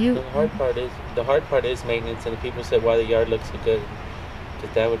 I know you. The hard part is maintenance, and the people said why the yard looks so good,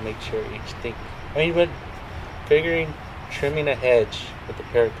 because that would make sure each thing. I mean, but figuring trimming a hedge with a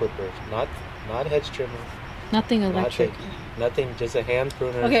pair of clippers, not hedge trimming. Nothing electric. Nothing, just a hand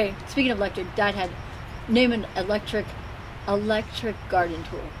pruner. Okay, speaking of electric, Dad had name an electric garden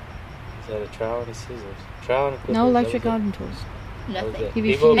tool. Is that a trowel and a scissors? Trowel and a clippers. No electric garden tools. Nothing.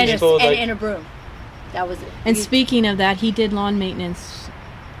 And a broom. That was it. And speaking of that, he did lawn maintenance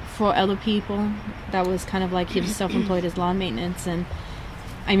for other people. That was kind of like he was self-employed as lawn maintenance. And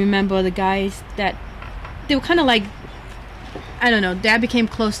I remember the guys that they were kind of like, I don't know. Dad became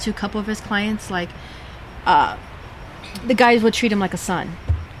close to a couple of his clients. Like, the guys would treat him like a son.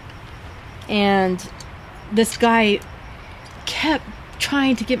 And this guy kept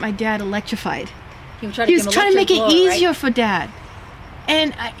trying to get my dad electrified. He was trying to make it easier for Dad.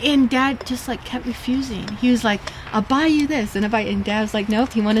 And Dad just like kept refusing. He was like, "I'll buy you this," and Dad was like,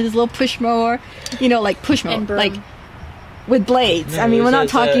 "Nope." He wanted his little push mower, like push mower, like with blades. No, I mean, we're not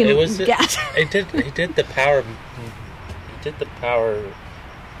talking gas. He did the power. He did the power.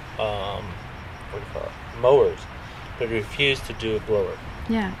 What do you call it? Mowers, but refused to do a blower.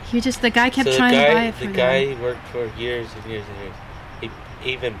 Yeah, the guy kept trying to buy it for the guy he worked for years and years and years.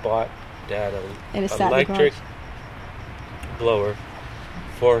 He even bought Dad an electric blower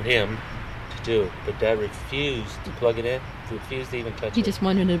for him to do, but Dad refused to plug it in. Refused to even touch it. He just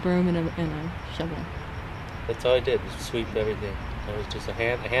wanted a broom and a shovel. That's all he did, was sweep everything. It was just a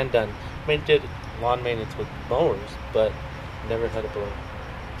hand done. I mean, he did lawn maintenance with mowers, but never had a blower.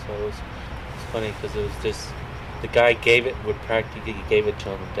 So it was funny because it was just the guy gave it to him.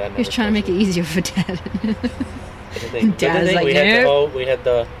 And Dad never he was trying to make it easier for Dad. Dad's like,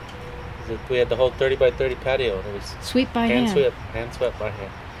 we had the whole 30 by 30 patio, and it was sweep by hand. Hand swept by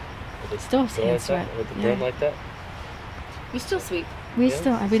hand. Still hand swept with the broom like that. We still sweep. We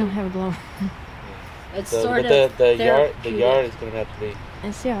don't have a blower. It's sort of the yard is going to have to be.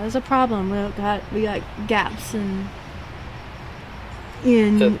 There's a problem. We got gaps in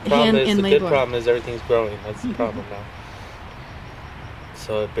the labor. Good problem is everything's growing. That's the problem now.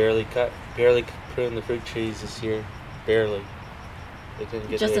 So it barely pruned the fruit trees this year. Barely. They didn't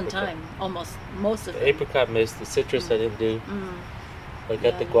get just in time. Almost most of it. The apricot missed. The citrus I didn't do. I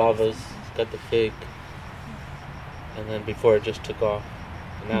got the guavas. Got the fig. And then before it just took off.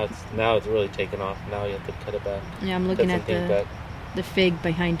 And now it's really taken off. Now you have to cut it back. Yeah, I'm looking at the fig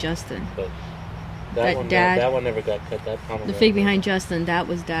behind Justin. But that one never got cut. The fig behind Justin, that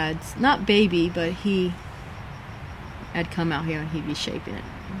was Dad's, not baby, but he had come out here and he'd be shaping it.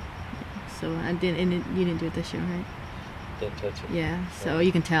 So you didn't do it this year, right? Didn't touch it. Yeah, so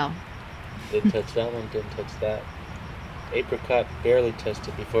you can tell. Didn't touch that one. Didn't touch that. Apricot barely touched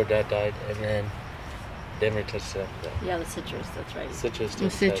it before Dad died, and then never touched it after that. Yeah, the citrus. That's right. The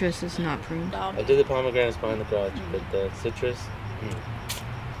citrus is not pruned. I did the pomegranates behind the garage, but the citrus.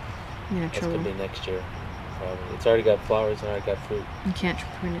 Yeah, that's gonna be next year. Probably. It's already got flowers and already got fruit. You can't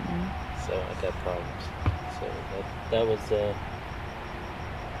prune it now. So I got problems. So that was it's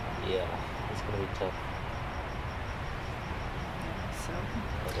gonna be tough. So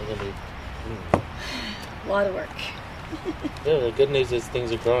it's gonna be a lot of work. Yeah, the good news is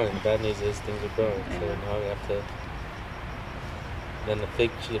things are growing. The bad news is things are growing. So now we have to. Then the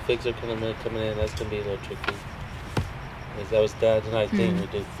figs are coming in. That's gonna be a little tricky. That was Dad's and I thing. We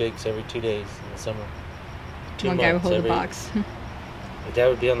did figs every 2 days in the summer. One guy would hold the box. My dad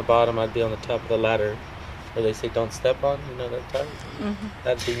would be on the bottom. I'd be on the top of the ladder, where they say "Don't step on." You know that type.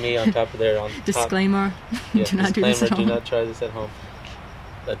 That'd be me on top of there. Disclaimer: yeah, do not do this at home. Do not try this at home.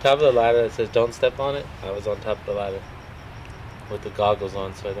 The top of the ladder that says "Don't step on it." I was on top of the ladder with the goggles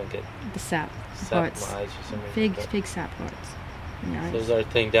on, so I don't get the sap parts. In my eyes for some reason. Fig sap parts. Nice. So this is our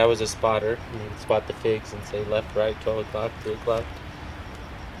thing. Dad was a spotter. He would spot the figs and say left, right, 12 o'clock, 3 o'clock.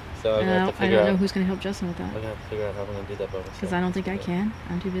 So I'm going to have to figure out. I don't know who's going to help Justin with that. I'm going to have to figure out how I'm going to do that by myself. Because I don't think I can.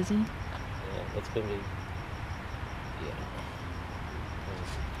 I'm too busy. Yeah, that's going to be... Yeah.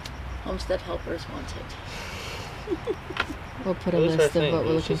 Homestead helpers wanted. We'll put a list of what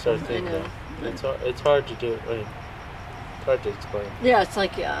we're looking for. I know. It's hard to do it. Right? It's hard to explain. Yeah, it's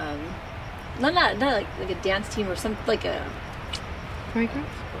like... Not like a dance team or something, like a... Choreograph?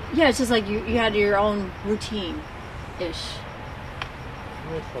 Yeah, it's just like you had your own routine-ish.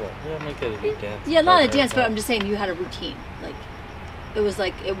 Yeah, make it a dance. Yeah, not a dance, but I'm just saying you had a routine. Like, it was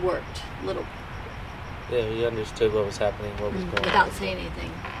like, it worked. Little. Yeah, you understood what was happening, what was going on. Without saying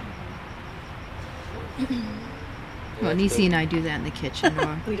anything. Well, Nisi and I do that in the kitchen.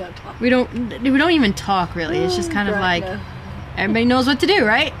 Or we don't talk. We don't even talk, really. It's just kind of like... Everybody knows what to do,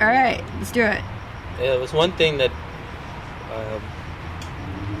 right? All right, let's do it. Yeah, it was one thing that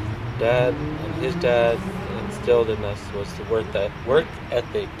Dad and his dad instilled in us was the work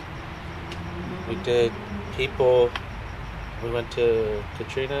ethic. We did people. We went to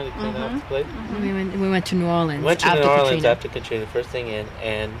Katrina to clean out the place. We went to New Orleans. We went to New Orleans after Katrina, first thing in,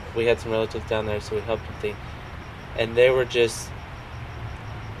 and we had some relatives down there, so we helped them thing. And they were we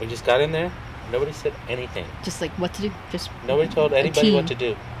just got in there. Nobody said anything. Just like what to do. Nobody told anybody what to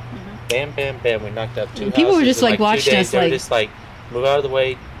do. Bam, bam, bam. We knocked out 2 houses. People were just like watching us. They were just like, move out of the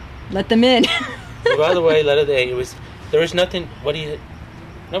way. Let them in. Move out of the way. Let it in. There was nothing. Nobody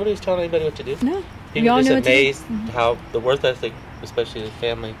was telling anybody what to do. No. People were just amazed how the work ethic, especially the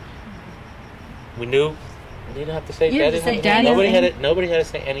family. We knew. You didn't have to say Daddy. Nobody had to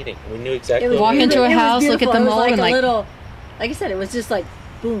say anything. We knew exactly. Walk into a house, look at the mold, like and like I said, it was just like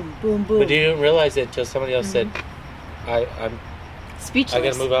boom, boom, boom. But you didn't realize it until somebody else said, "I'm speechless. I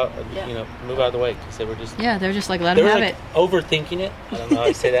got to move out. Move out of the way," because they were just. Yeah, they're just like, let them have it. Overthinking it. I don't know how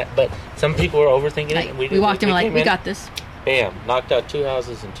I say that, but some people were overthinking it. And we walked in like, we got this. Bam! Knocked out 2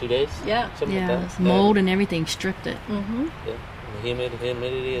 houses in 2 days. Yeah. Something like that. Mold and everything stripped it. Mm-hmm. Yeah. The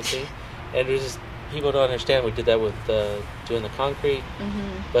humidity and thing, and it was just. People don't understand. We did that with doing the concrete,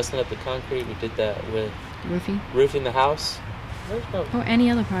 busting up the concrete. We did that with roofing the house. Or any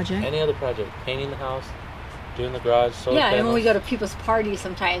other project. Painting the house, doing the garage. Solar panels. And when we go to people's parties,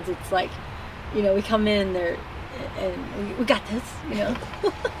 sometimes it's like, we come in there, and we got this.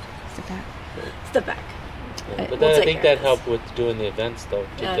 Step back. Yeah, but then I think that helped with doing the events, though,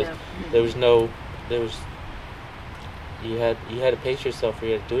 because you had to pace yourself, or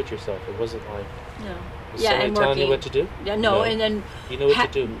you had to do it yourself. It wasn't like. No. Was somebody telling you what to do? Yeah, no, and then you know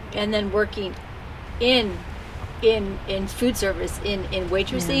what to do. And then working in food service, in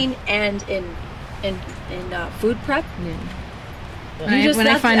waitressing, and in food prep. Yeah. When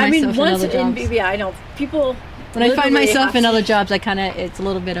I find myself in other jobs. I know people. When I find myself in other jobs, it's a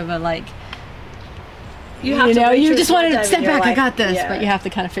little bit of a like. You just want to step back. I got this, but you have to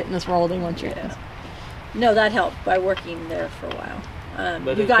kind of fit in this role. They want you. Yeah. No, that helped by working there for a while.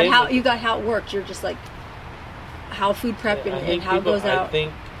 You got how it worked. You're just like how food prep and how it goes out. I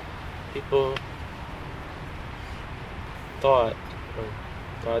think people thought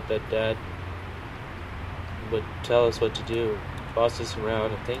that Dad would tell us what to do, boss us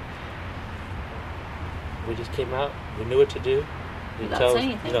around. I think we just came out. We knew what to do. Without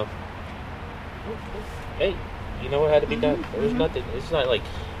saying anything. Hey, you know what had to be done. There was nothing. It's not like.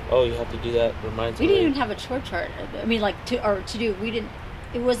 Oh, you have to do that. Reminds me. We didn't even have a chore chart. I mean, like to do. We didn't.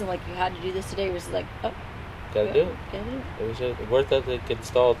 It wasn't like you had to do this today. It was like, gotta do it. It was a work ethic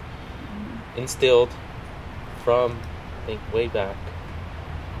instilled from, I think, way back.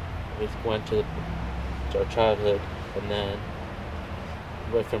 We went to our childhood, and then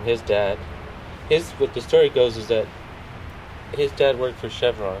went from his dad. What the story goes is that his dad worked for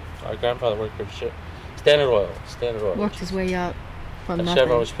Chevron. Our grandfather worked for Standard Oil. Worked his way up.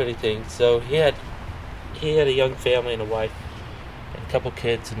 Chevron was a pretty thing. So he had a young family and a wife and a couple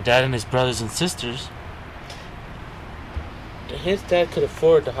kids, and Dad and his brothers and sisters. His dad could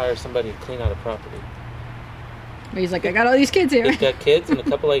afford to hire somebody to clean out a property. He's like, I got all these kids here. He's got kids and a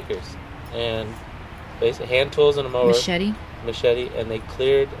couple acres, and basically hand tools and a mower, machete, and they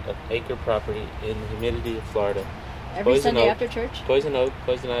cleared an acre property in the humidity of Florida. Every Sunday after church. Poison oak,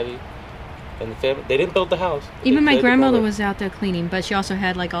 poison ivy. And the family, they didn't build the house. Even my grandmother was out there cleaning, but she also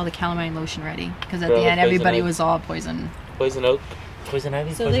had like all the calamine lotion ready because at the end everybody was all poison. Poison oak, poison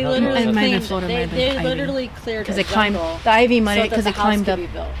ivy. So they literally cleared because it climbed the ivy money because it climbed up. It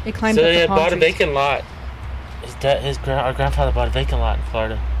climbed up the palm trees. So they bought a vacant lot. Our grandfather bought a vacant lot in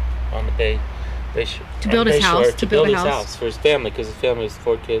Florida on the bay. To build his house. To build his house for his family because his family was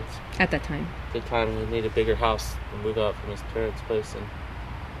 4 kids at that time. At the time, he needed a bigger house to move out from his parents' place and.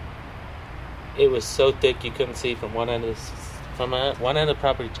 It was so thick you couldn't see from one end of the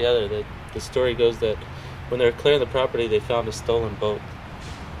property to the other. The story goes that when they were clearing the property, they found a stolen boat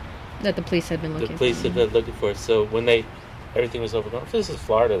that the police had been looking for. The police had been looking for it. So when everything was overgrown. This is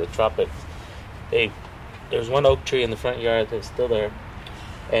Florida, the tropics. There was one oak tree in the front yard that's still there,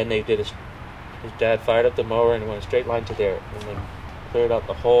 and they did his dad fired up the mower and went a straight line to there, and then cleared out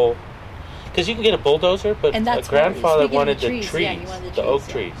the whole. Because you can get a bulldozer, but a grandfather wanted the trees, the oak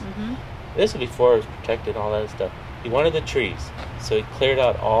trees. Mm-hmm. This was before it was protected and all that stuff. He wanted the trees. So he cleared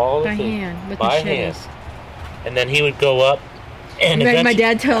out all the things by hand. And then he would go up and my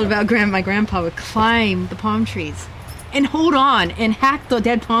dad told about my grandpa would climb the palm trees and hold on and hack the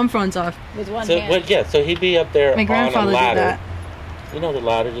dead palm fronds off. With one hand. So he'd be up there my grandfather on a ladder. Did that. You know the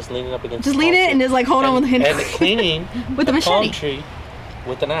ladder, just leaning up against the lean it and just like hold on with him. And cleaning with a machete. Palm tree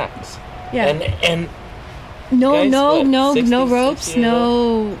with an axe. Yeah. And no guys, ropes,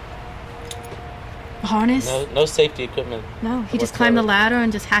 no harness. No safety equipment. No, he just climbed the ladder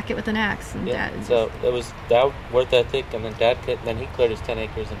and just hack it with an axe. And so it was that work ethic, and then then he cleared his 10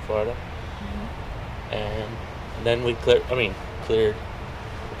 acres in Florida, and then we cleared the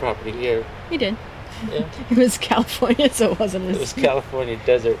property here. He did. Yeah. It was California, so it wasn't as... It was California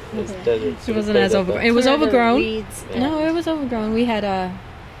desert. It was desert. So it wasn't as overgrown. It was overgrown. No, it was overgrown. We had a...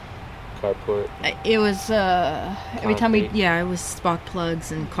 carport. It was every time it was spark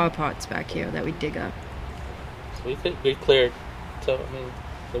plugs and car parts back here that we dig up. So we cleared. So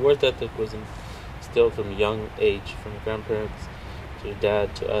the work ethic was instilled from a young age, from your grandparents to your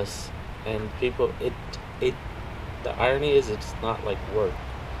dad to us, and people. The irony is, it's not like work.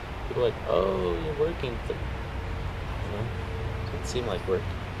 People are like, oh, you're working. It didn't seem like work.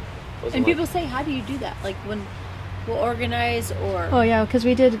 And people say, how do you do that? Like when we'll organize or... Oh, yeah, because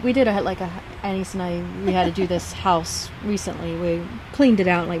we did Annie's and I, we had to do this house recently. We cleaned it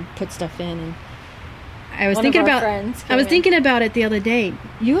out and like put stuff in. And I was thinking about it the other day.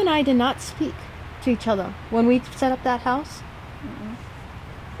 You and I did not speak to each other when we set up that house.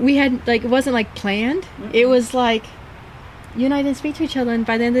 We had, like, it wasn't, like, planned. Mm-mm. It was, like, you and I didn't speak to each other, and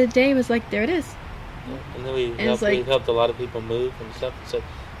by the end of the day, it was like, there it is. Yeah. And then we helped a lot of people move and stuff. So,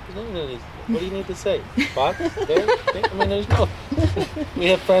 what do you need to say? Box? There? I mean, there's no... We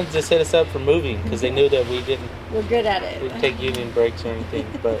have friends that set us up for moving because they knew that we didn't... We're good at it. We didn't take union breaks or anything,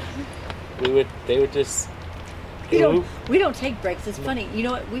 but they would just... We don't take breaks. It's funny. You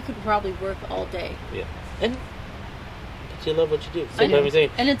know what? We could probably work all day. Yeah. And... you love what you do. So and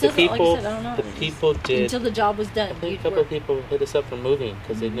it doesn't, like I said, I don't know. The people did... Until the job was done. I think a couple of people hit us up for moving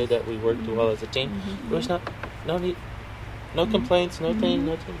because they knew that we worked well as a team. Mm-hmm. There was no need, no complaints, no thing,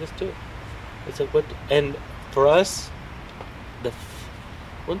 just do it. It's like, what... And for us, I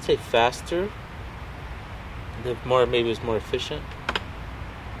wouldn't say faster, maybe it was more efficient.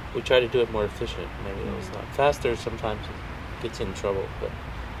 We try to do it more efficient. Maybe it was not. Faster sometimes it gets in trouble, but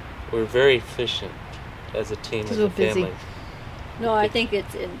we're very efficient as a team, as a family. Busy. No, I think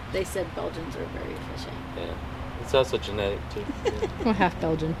they said Belgians are very efficient. Yeah. It's also genetic, too. Yeah. We're half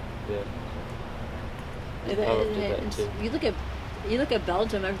Belgian. Yeah. You look at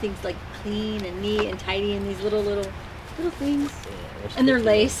Belgium, everything's like clean and neat and tidy and these little things. Yeah, and they're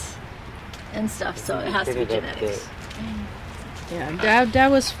lace and stuff, so it has to be genetics. Yeah,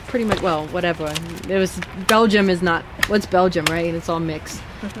 Dad was pretty much, well, whatever. It was, Belgium is not, what's Belgium, right? It's all mixed.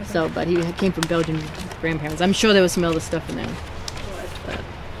 So, but he came from Belgian grandparents. I'm sure there was some other stuff in there. But,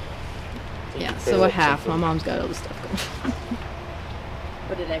 yeah, so we're half. My mom's got all the stuff going.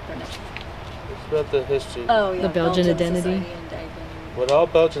 What did I pronounce? It's about the history. Oh, yeah. The Belgian identity. What all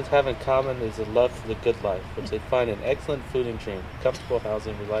Belgians have in common is a love for the good life, which they find in excellent food and drink, comfortable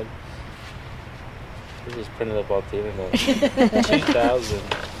housing, reliable. This is printed up off the internet. 2000.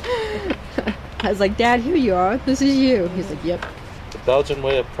 I was like, Dad, here you are. This is you. He's like, yep. The Belgian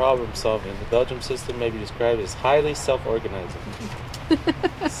way of problem solving. The Belgian system may be described as highly self-organizing.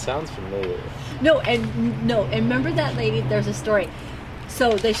 Sounds familiar. No, and remember that lady? There's a story.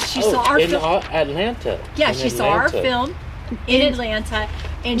 So she saw our film. Atlanta. Yeah, she saw our film in Atlanta,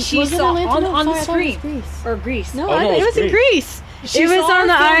 and she saw on the screen. Or Greece. No, it was in Greece. It was on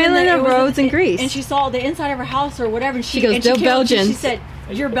the island of Rhodes in Greece. And she saw the inside of her house or whatever. And she goes, they're Belgians. She said,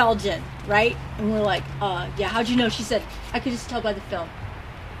 you're Belgian, right? And we're like, yeah, how'd you know? She said, I could just tell by the film.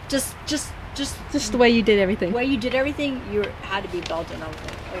 Just the way you did everything. The way you did everything, you had to be Belgian. I was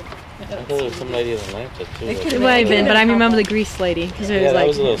like, I thought there was some lady in Atlanta, too. It might have been, but I remember the Greece lady. That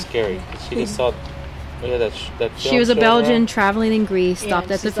was a little scary. She just saw... that film. She was a Belgian traveling in Greece, stopped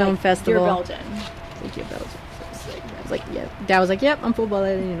at the film festival. You're Belgian. Like, you're Belgian. Like, yeah, Dad was like, yep, I'm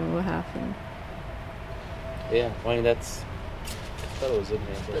full-blooded, we're half. Yeah, I mean, I thought it was in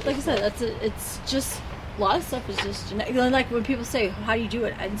there. But like I said, it's just, a lot of stuff is just genetic. Like when people say, how do you do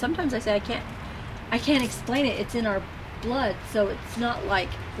it? And sometimes I say, I can't explain it. It's in our blood, so it's not like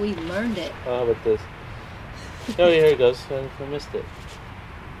we learned it. How about this? Oh, yeah, here it goes. I missed it.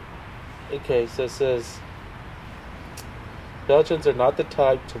 Okay, so it says... Belgians are not the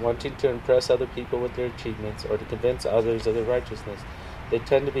type to wanting to impress other people with their achievements or to convince others of their righteousness. They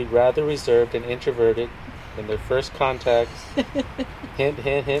tend to be rather reserved and introverted in their first contacts, hint,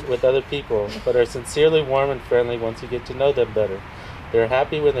 hint, hint, with other people, but are sincerely warm and friendly once you get to know them better. They are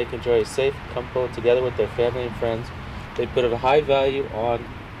happy when they can enjoy a safe, comfortable together with their family and friends. They put a high value on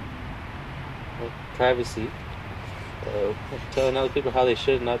privacy, telling other people how they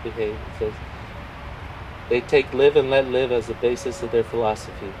should not behave. It says, they take live and let live as the basis of their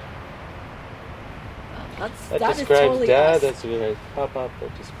philosophy. That describes totally Dad. Us. That's what Pop-Up.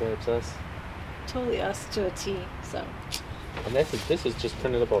 That describes us. Totally us to a T. So. And this is just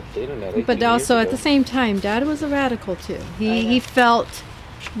printed up off the internet. But also at the same time, Dad was a radical too. He felt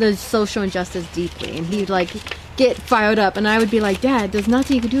the social injustice deeply, and he'd like get fired up, and I would be like, Dad, there's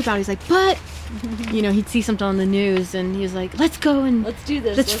nothing you can do about it. He's like, but. He'd see something on the news, and he was like, "Let's go and let's do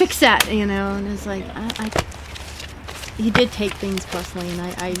this. Let's fix that." And it's like, he did take things personally, and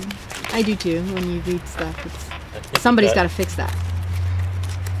I do too. When you read stuff, somebody's got to fix that.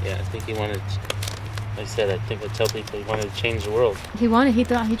 Yeah, I think he wanted. Like I said, I think I tell people he wanted to change the world. He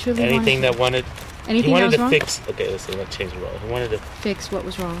thought he truly anything wanted that wanted Anything that was wrong? Let's change the role. He wanted to fix what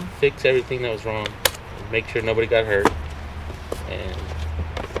was wrong. Fix everything that was wrong. And make sure nobody got hurt.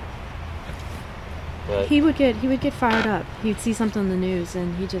 But he would get fired up. He'd see something on the news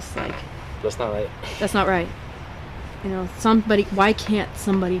and he just like, that's not right. That's not right. Why can't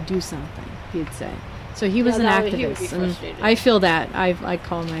somebody do something? He'd say. So he was an activist, and I feel that. I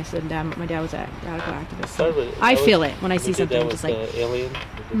called him. I said, my dad was a radical activist. I feel it when I see something. Just like Alien.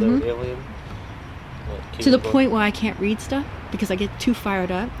 Alien. To the point where I can't read stuff because I get too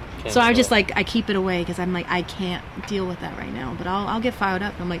fired up. So I just I keep it away because I'm like, I can't deal with that right now. But I'll get fired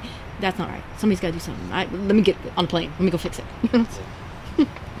up. I'm like, that's not right. Somebody's got to do something. Let me get on the plane. Let me go fix it. I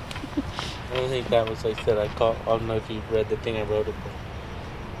don't think that was, like I said, I don't know if you read the thing I wrote when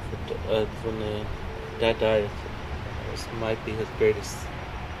Dad died. This might be his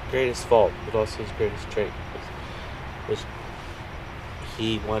greatest fault, but also his greatest trait, was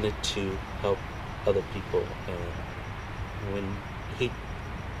he wanted to help other people, and when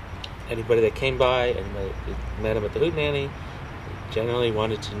anybody that came by and met him at the Hootenanny, generally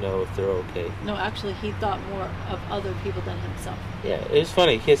wanted to know if they're okay. No, actually, he thought more of other people than himself. Yeah, it was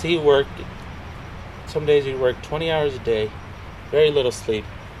funny because he worked. Some days he worked 20 hours a day, very little sleep.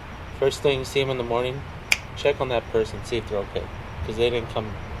 First thing you see him in the morning, check on that person, see if they're okay, because they didn't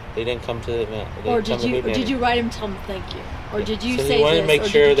come to the event. Or did you write him, tell him thank you, or did you say this? So he wanted to make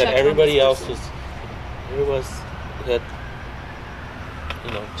sure that everybody else that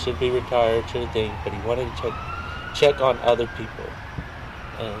should be retired, but he wanted to check on other people,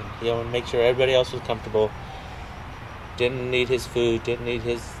 and he wanted to make sure everybody else was comfortable. Didn't need his food, didn't need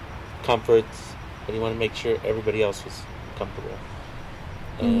his comforts, but he wanted to make sure everybody else was comfortable.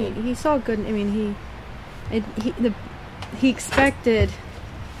 And he saw good. I mean, he expected.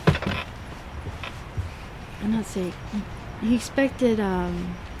 I'm not saying he expected not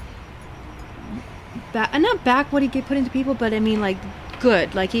back what he could put into people, but I mean like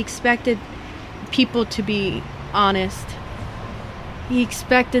good. Like he expected people to be honest. He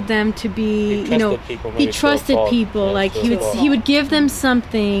expected them to be, he trusted people. Yeah, like he would give them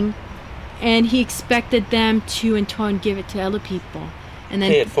something, and he expected them to in turn give it to other people, and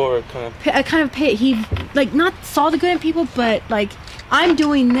then pay it forward, kind of pay it. He not saw the good in people, but like I'm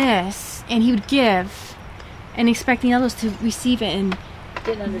doing this, and he would give, and expecting others to receive it and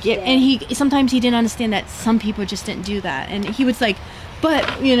didn't understand. And he sometimes he didn't understand that some people just didn't do that, and he was like, but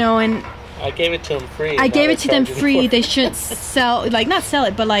and. I gave it to them free. I gave it to them free. They shouldn't sell, not sell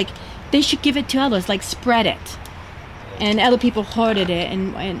it, but they should give it to others, spread it. And other people hoarded it,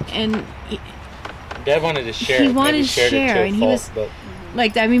 and Dad wanted to share. He wanted to share, and he was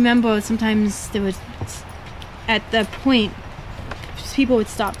I remember sometimes there was at the point people would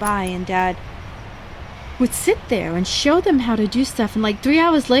stop by, and Dad would sit there and show them how to do stuff, and 3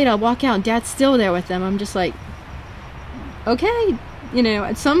 hours later, I'll walk out, and Dad's still there with them. I'm just like, okay.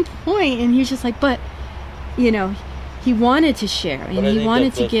 At some point, and he's just like, but, he wanted to share, and he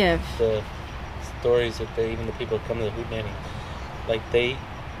wanted to give. The stories that even the people that come to the Hootenanny,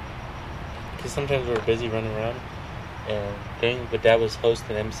 because sometimes we were busy running around, but Dad was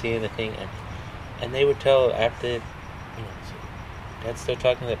hosting, emceeing the thing, and they would tell after, Dad's still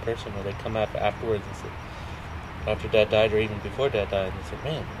talking to that person, or they come up afterwards and say, after Dad died, or even before Dad died, and they said,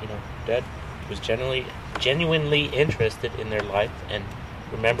 man, Dad was genuinely interested in their life and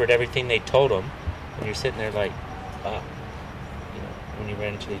remembered everything they told him, and you're sitting there like, wow, when you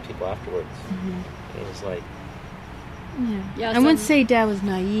ran into these people afterwards, it was like, I wouldn't say Dad was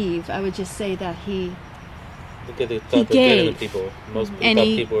naive. I would just say that he thought the good in the people. Most people thought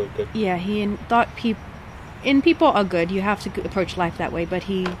people were good. Yeah, he thought people are good. You have to approach life that way, but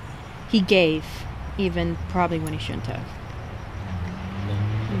he gave, even probably when he shouldn't have.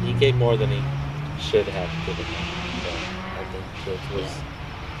 He gave more than he should have given. So I think it was.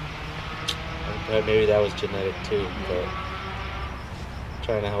 Maybe that was genetic too, but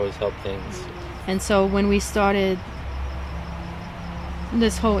trying to always help things. And so when we started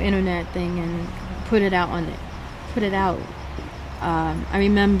this whole internet thing and put it out, I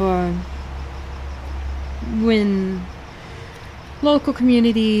remember when local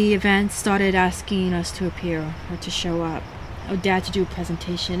community events started asking us to appear or to show up. Dad to do a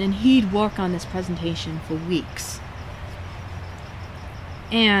presentation, and he'd work on this presentation for weeks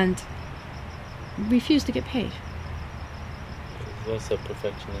and refused to get paid. He was a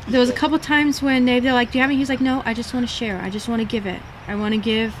perfectionist. There was a couple times when they're like, do you have any? He's like, no, I just want to share. I just want to give it. I want to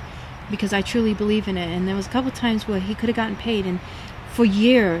give because I truly believe in it. And there was a couple times where he could have gotten paid, and for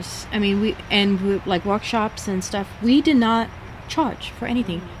years, we workshops and stuff, we did not charge for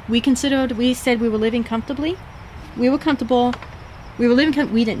anything. We said we were living comfortably. We were comfortable. We were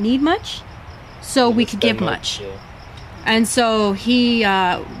living. We didn't need much, so we could give much. Yeah. And so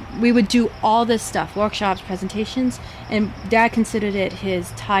we would do all this stuff, workshops, presentations, and Dad considered it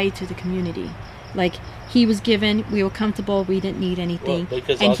his tie to the community. Like, he was given, we were comfortable, we didn't need anything,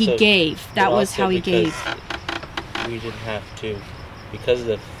 and he gave. That was how he gave. We didn't have to, because of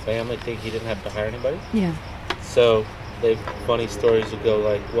the family thing, he didn't have to hire anybody. Yeah. So, funny stories would go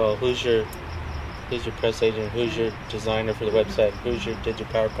like, well, who's your press agent? Who's your designer for the website? Did your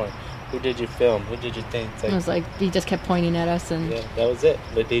PowerPoint? Who did your film? Who did your thing? It was like he just kept pointing at us, and yeah, that was it.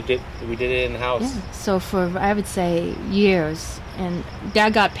 But we did it in house. Yeah. So for, I would say, years, and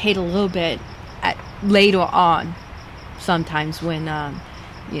Dad got paid a little bit later on. Sometimes when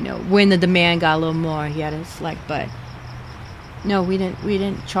when the demand got a little more, he had to select. But no, we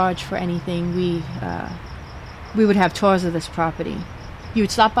didn't charge for anything. We would have tours of this property. He would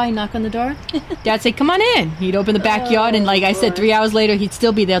stop by and knock on the door. Dad'd say, "Come on in." He'd open the backyard, and like I said, 3 hours later, he'd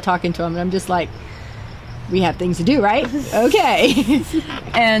still be there talking to him. And I'm just like, we have things to do, right? Okay.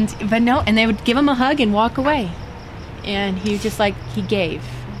 And they would give him a hug and walk away. And he was just like, he gave.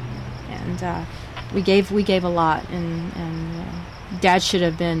 And we gave a lot. And Dad should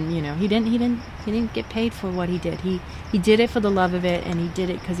have been, he didn't get paid for what he did. He did it for the love of it, and he did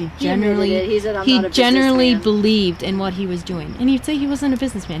it because he genuinely believed in what he was doing. And he'd say he wasn't a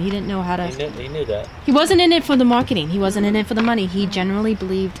businessman. He didn't know how to. He knew that. He wasn't in it for the marketing. He wasn't in it for the money. He genuinely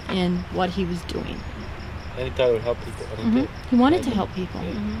believed in what he was doing. And he thought it would help people. And he did. He wanted to help people.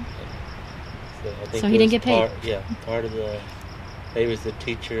 Yeah. Mm-hmm. So he didn't get paid. Part of the, maybe it was the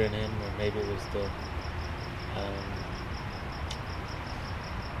teacher in him, or maybe it was the.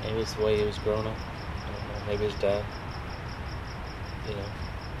 Maybe it's the way he was growing up. I don't know. Maybe his dad.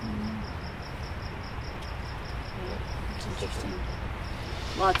 It's interesting.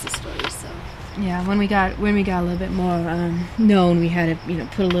 Lots of stories. So. Yeah, when we got a little bit more known, we had to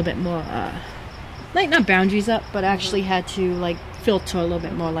put a little bit more not boundaries up, but actually had to like filter a little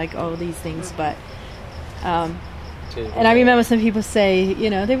bit more, like these things. But and I remember some people say,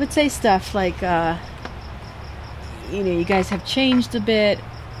 they would say stuff like, you guys have changed a bit.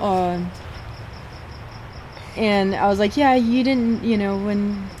 And I was like, yeah, you didn't,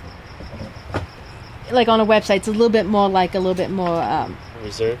 when, like on a website, it's a little bit more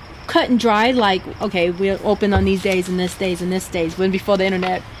reserved, cut and dry. Like, okay, we're open on these days and this days and this days. When before the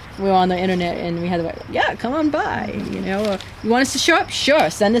internet, we were on the internet and we had come on by, or you want us to show up? Sure,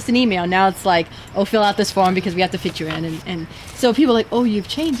 send us an email. Now it's like, fill out this form because we have to fit you in. And so people are like, you've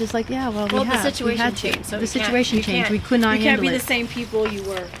changed. It's like, yeah, well, the situation changed. So the situation changed. We could not handle it. You can't be the same people you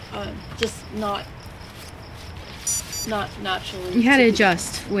were, just not naturally. You had to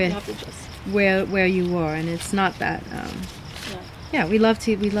adjust with where you were, and it's not that. Yeah, we love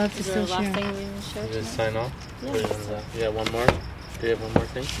to still share. Last thing we want to share? Just sign off. Yeah, one more. Do you have one more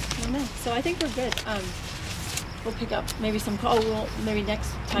thing? No. So I think we're good. We'll pick up maybe some. Maybe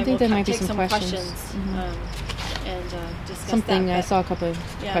next time there might be take some questions mm-hmm. And discuss something. That. I saw a couple of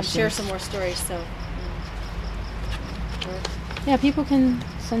questions. Share some more stories. So. People can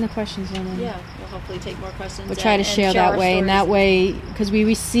send the questions in. We'll hopefully take more questions. We'll try to share that way, and that way, because we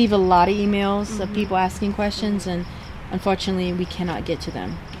receive a lot of emails of people asking questions, and unfortunately, we cannot get to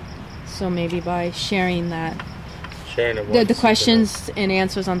them. So maybe by sharing that. The questions and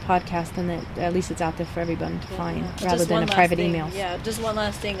answers on podcast, and at least it's out there for everyone to find, rather than a private email. Yeah, just one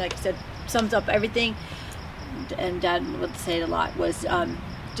last thing, like I said, sums up everything, and Dad would say it a lot, was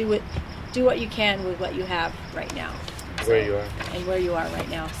do what you can with what you have right now. Where you are. And where you are right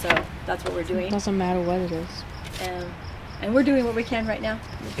now. So that's what we're doing. It doesn't matter what it is. And we're doing what we can right now,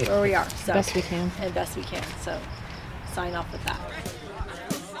 where we are. So best we can. And best we can. So sign off with that.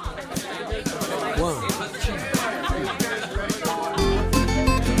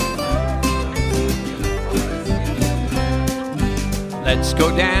 Let's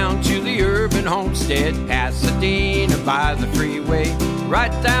go down to the urban homestead, Pasadena by the freeway.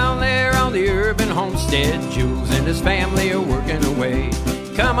 Right down there on the urban homestead, Jules and his family are working away.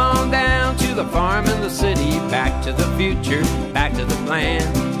 Come on down to the farm in the city, back to the future, back to the plan.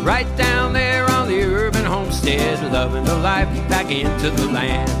 Right down there on the urban homestead, loving the life back into the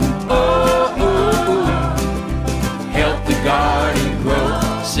land. Oh, oh, oh, help the garden grow.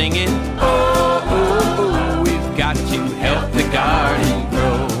 Singing, oh, oh, oh, we've got to help the garden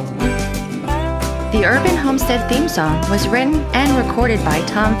grow. The Urban Homestead theme song was written and recorded by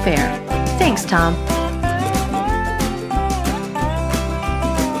Tom Fair. Thanks, Tom.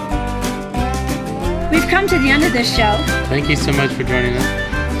 We've come to the end of this show. Thank you so much for joining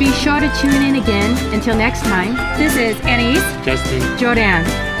us. Be sure to tune in again. Until next time, this is Annie's, Justin, Jordan.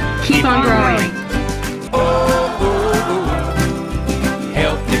 Keep on growing. Oh.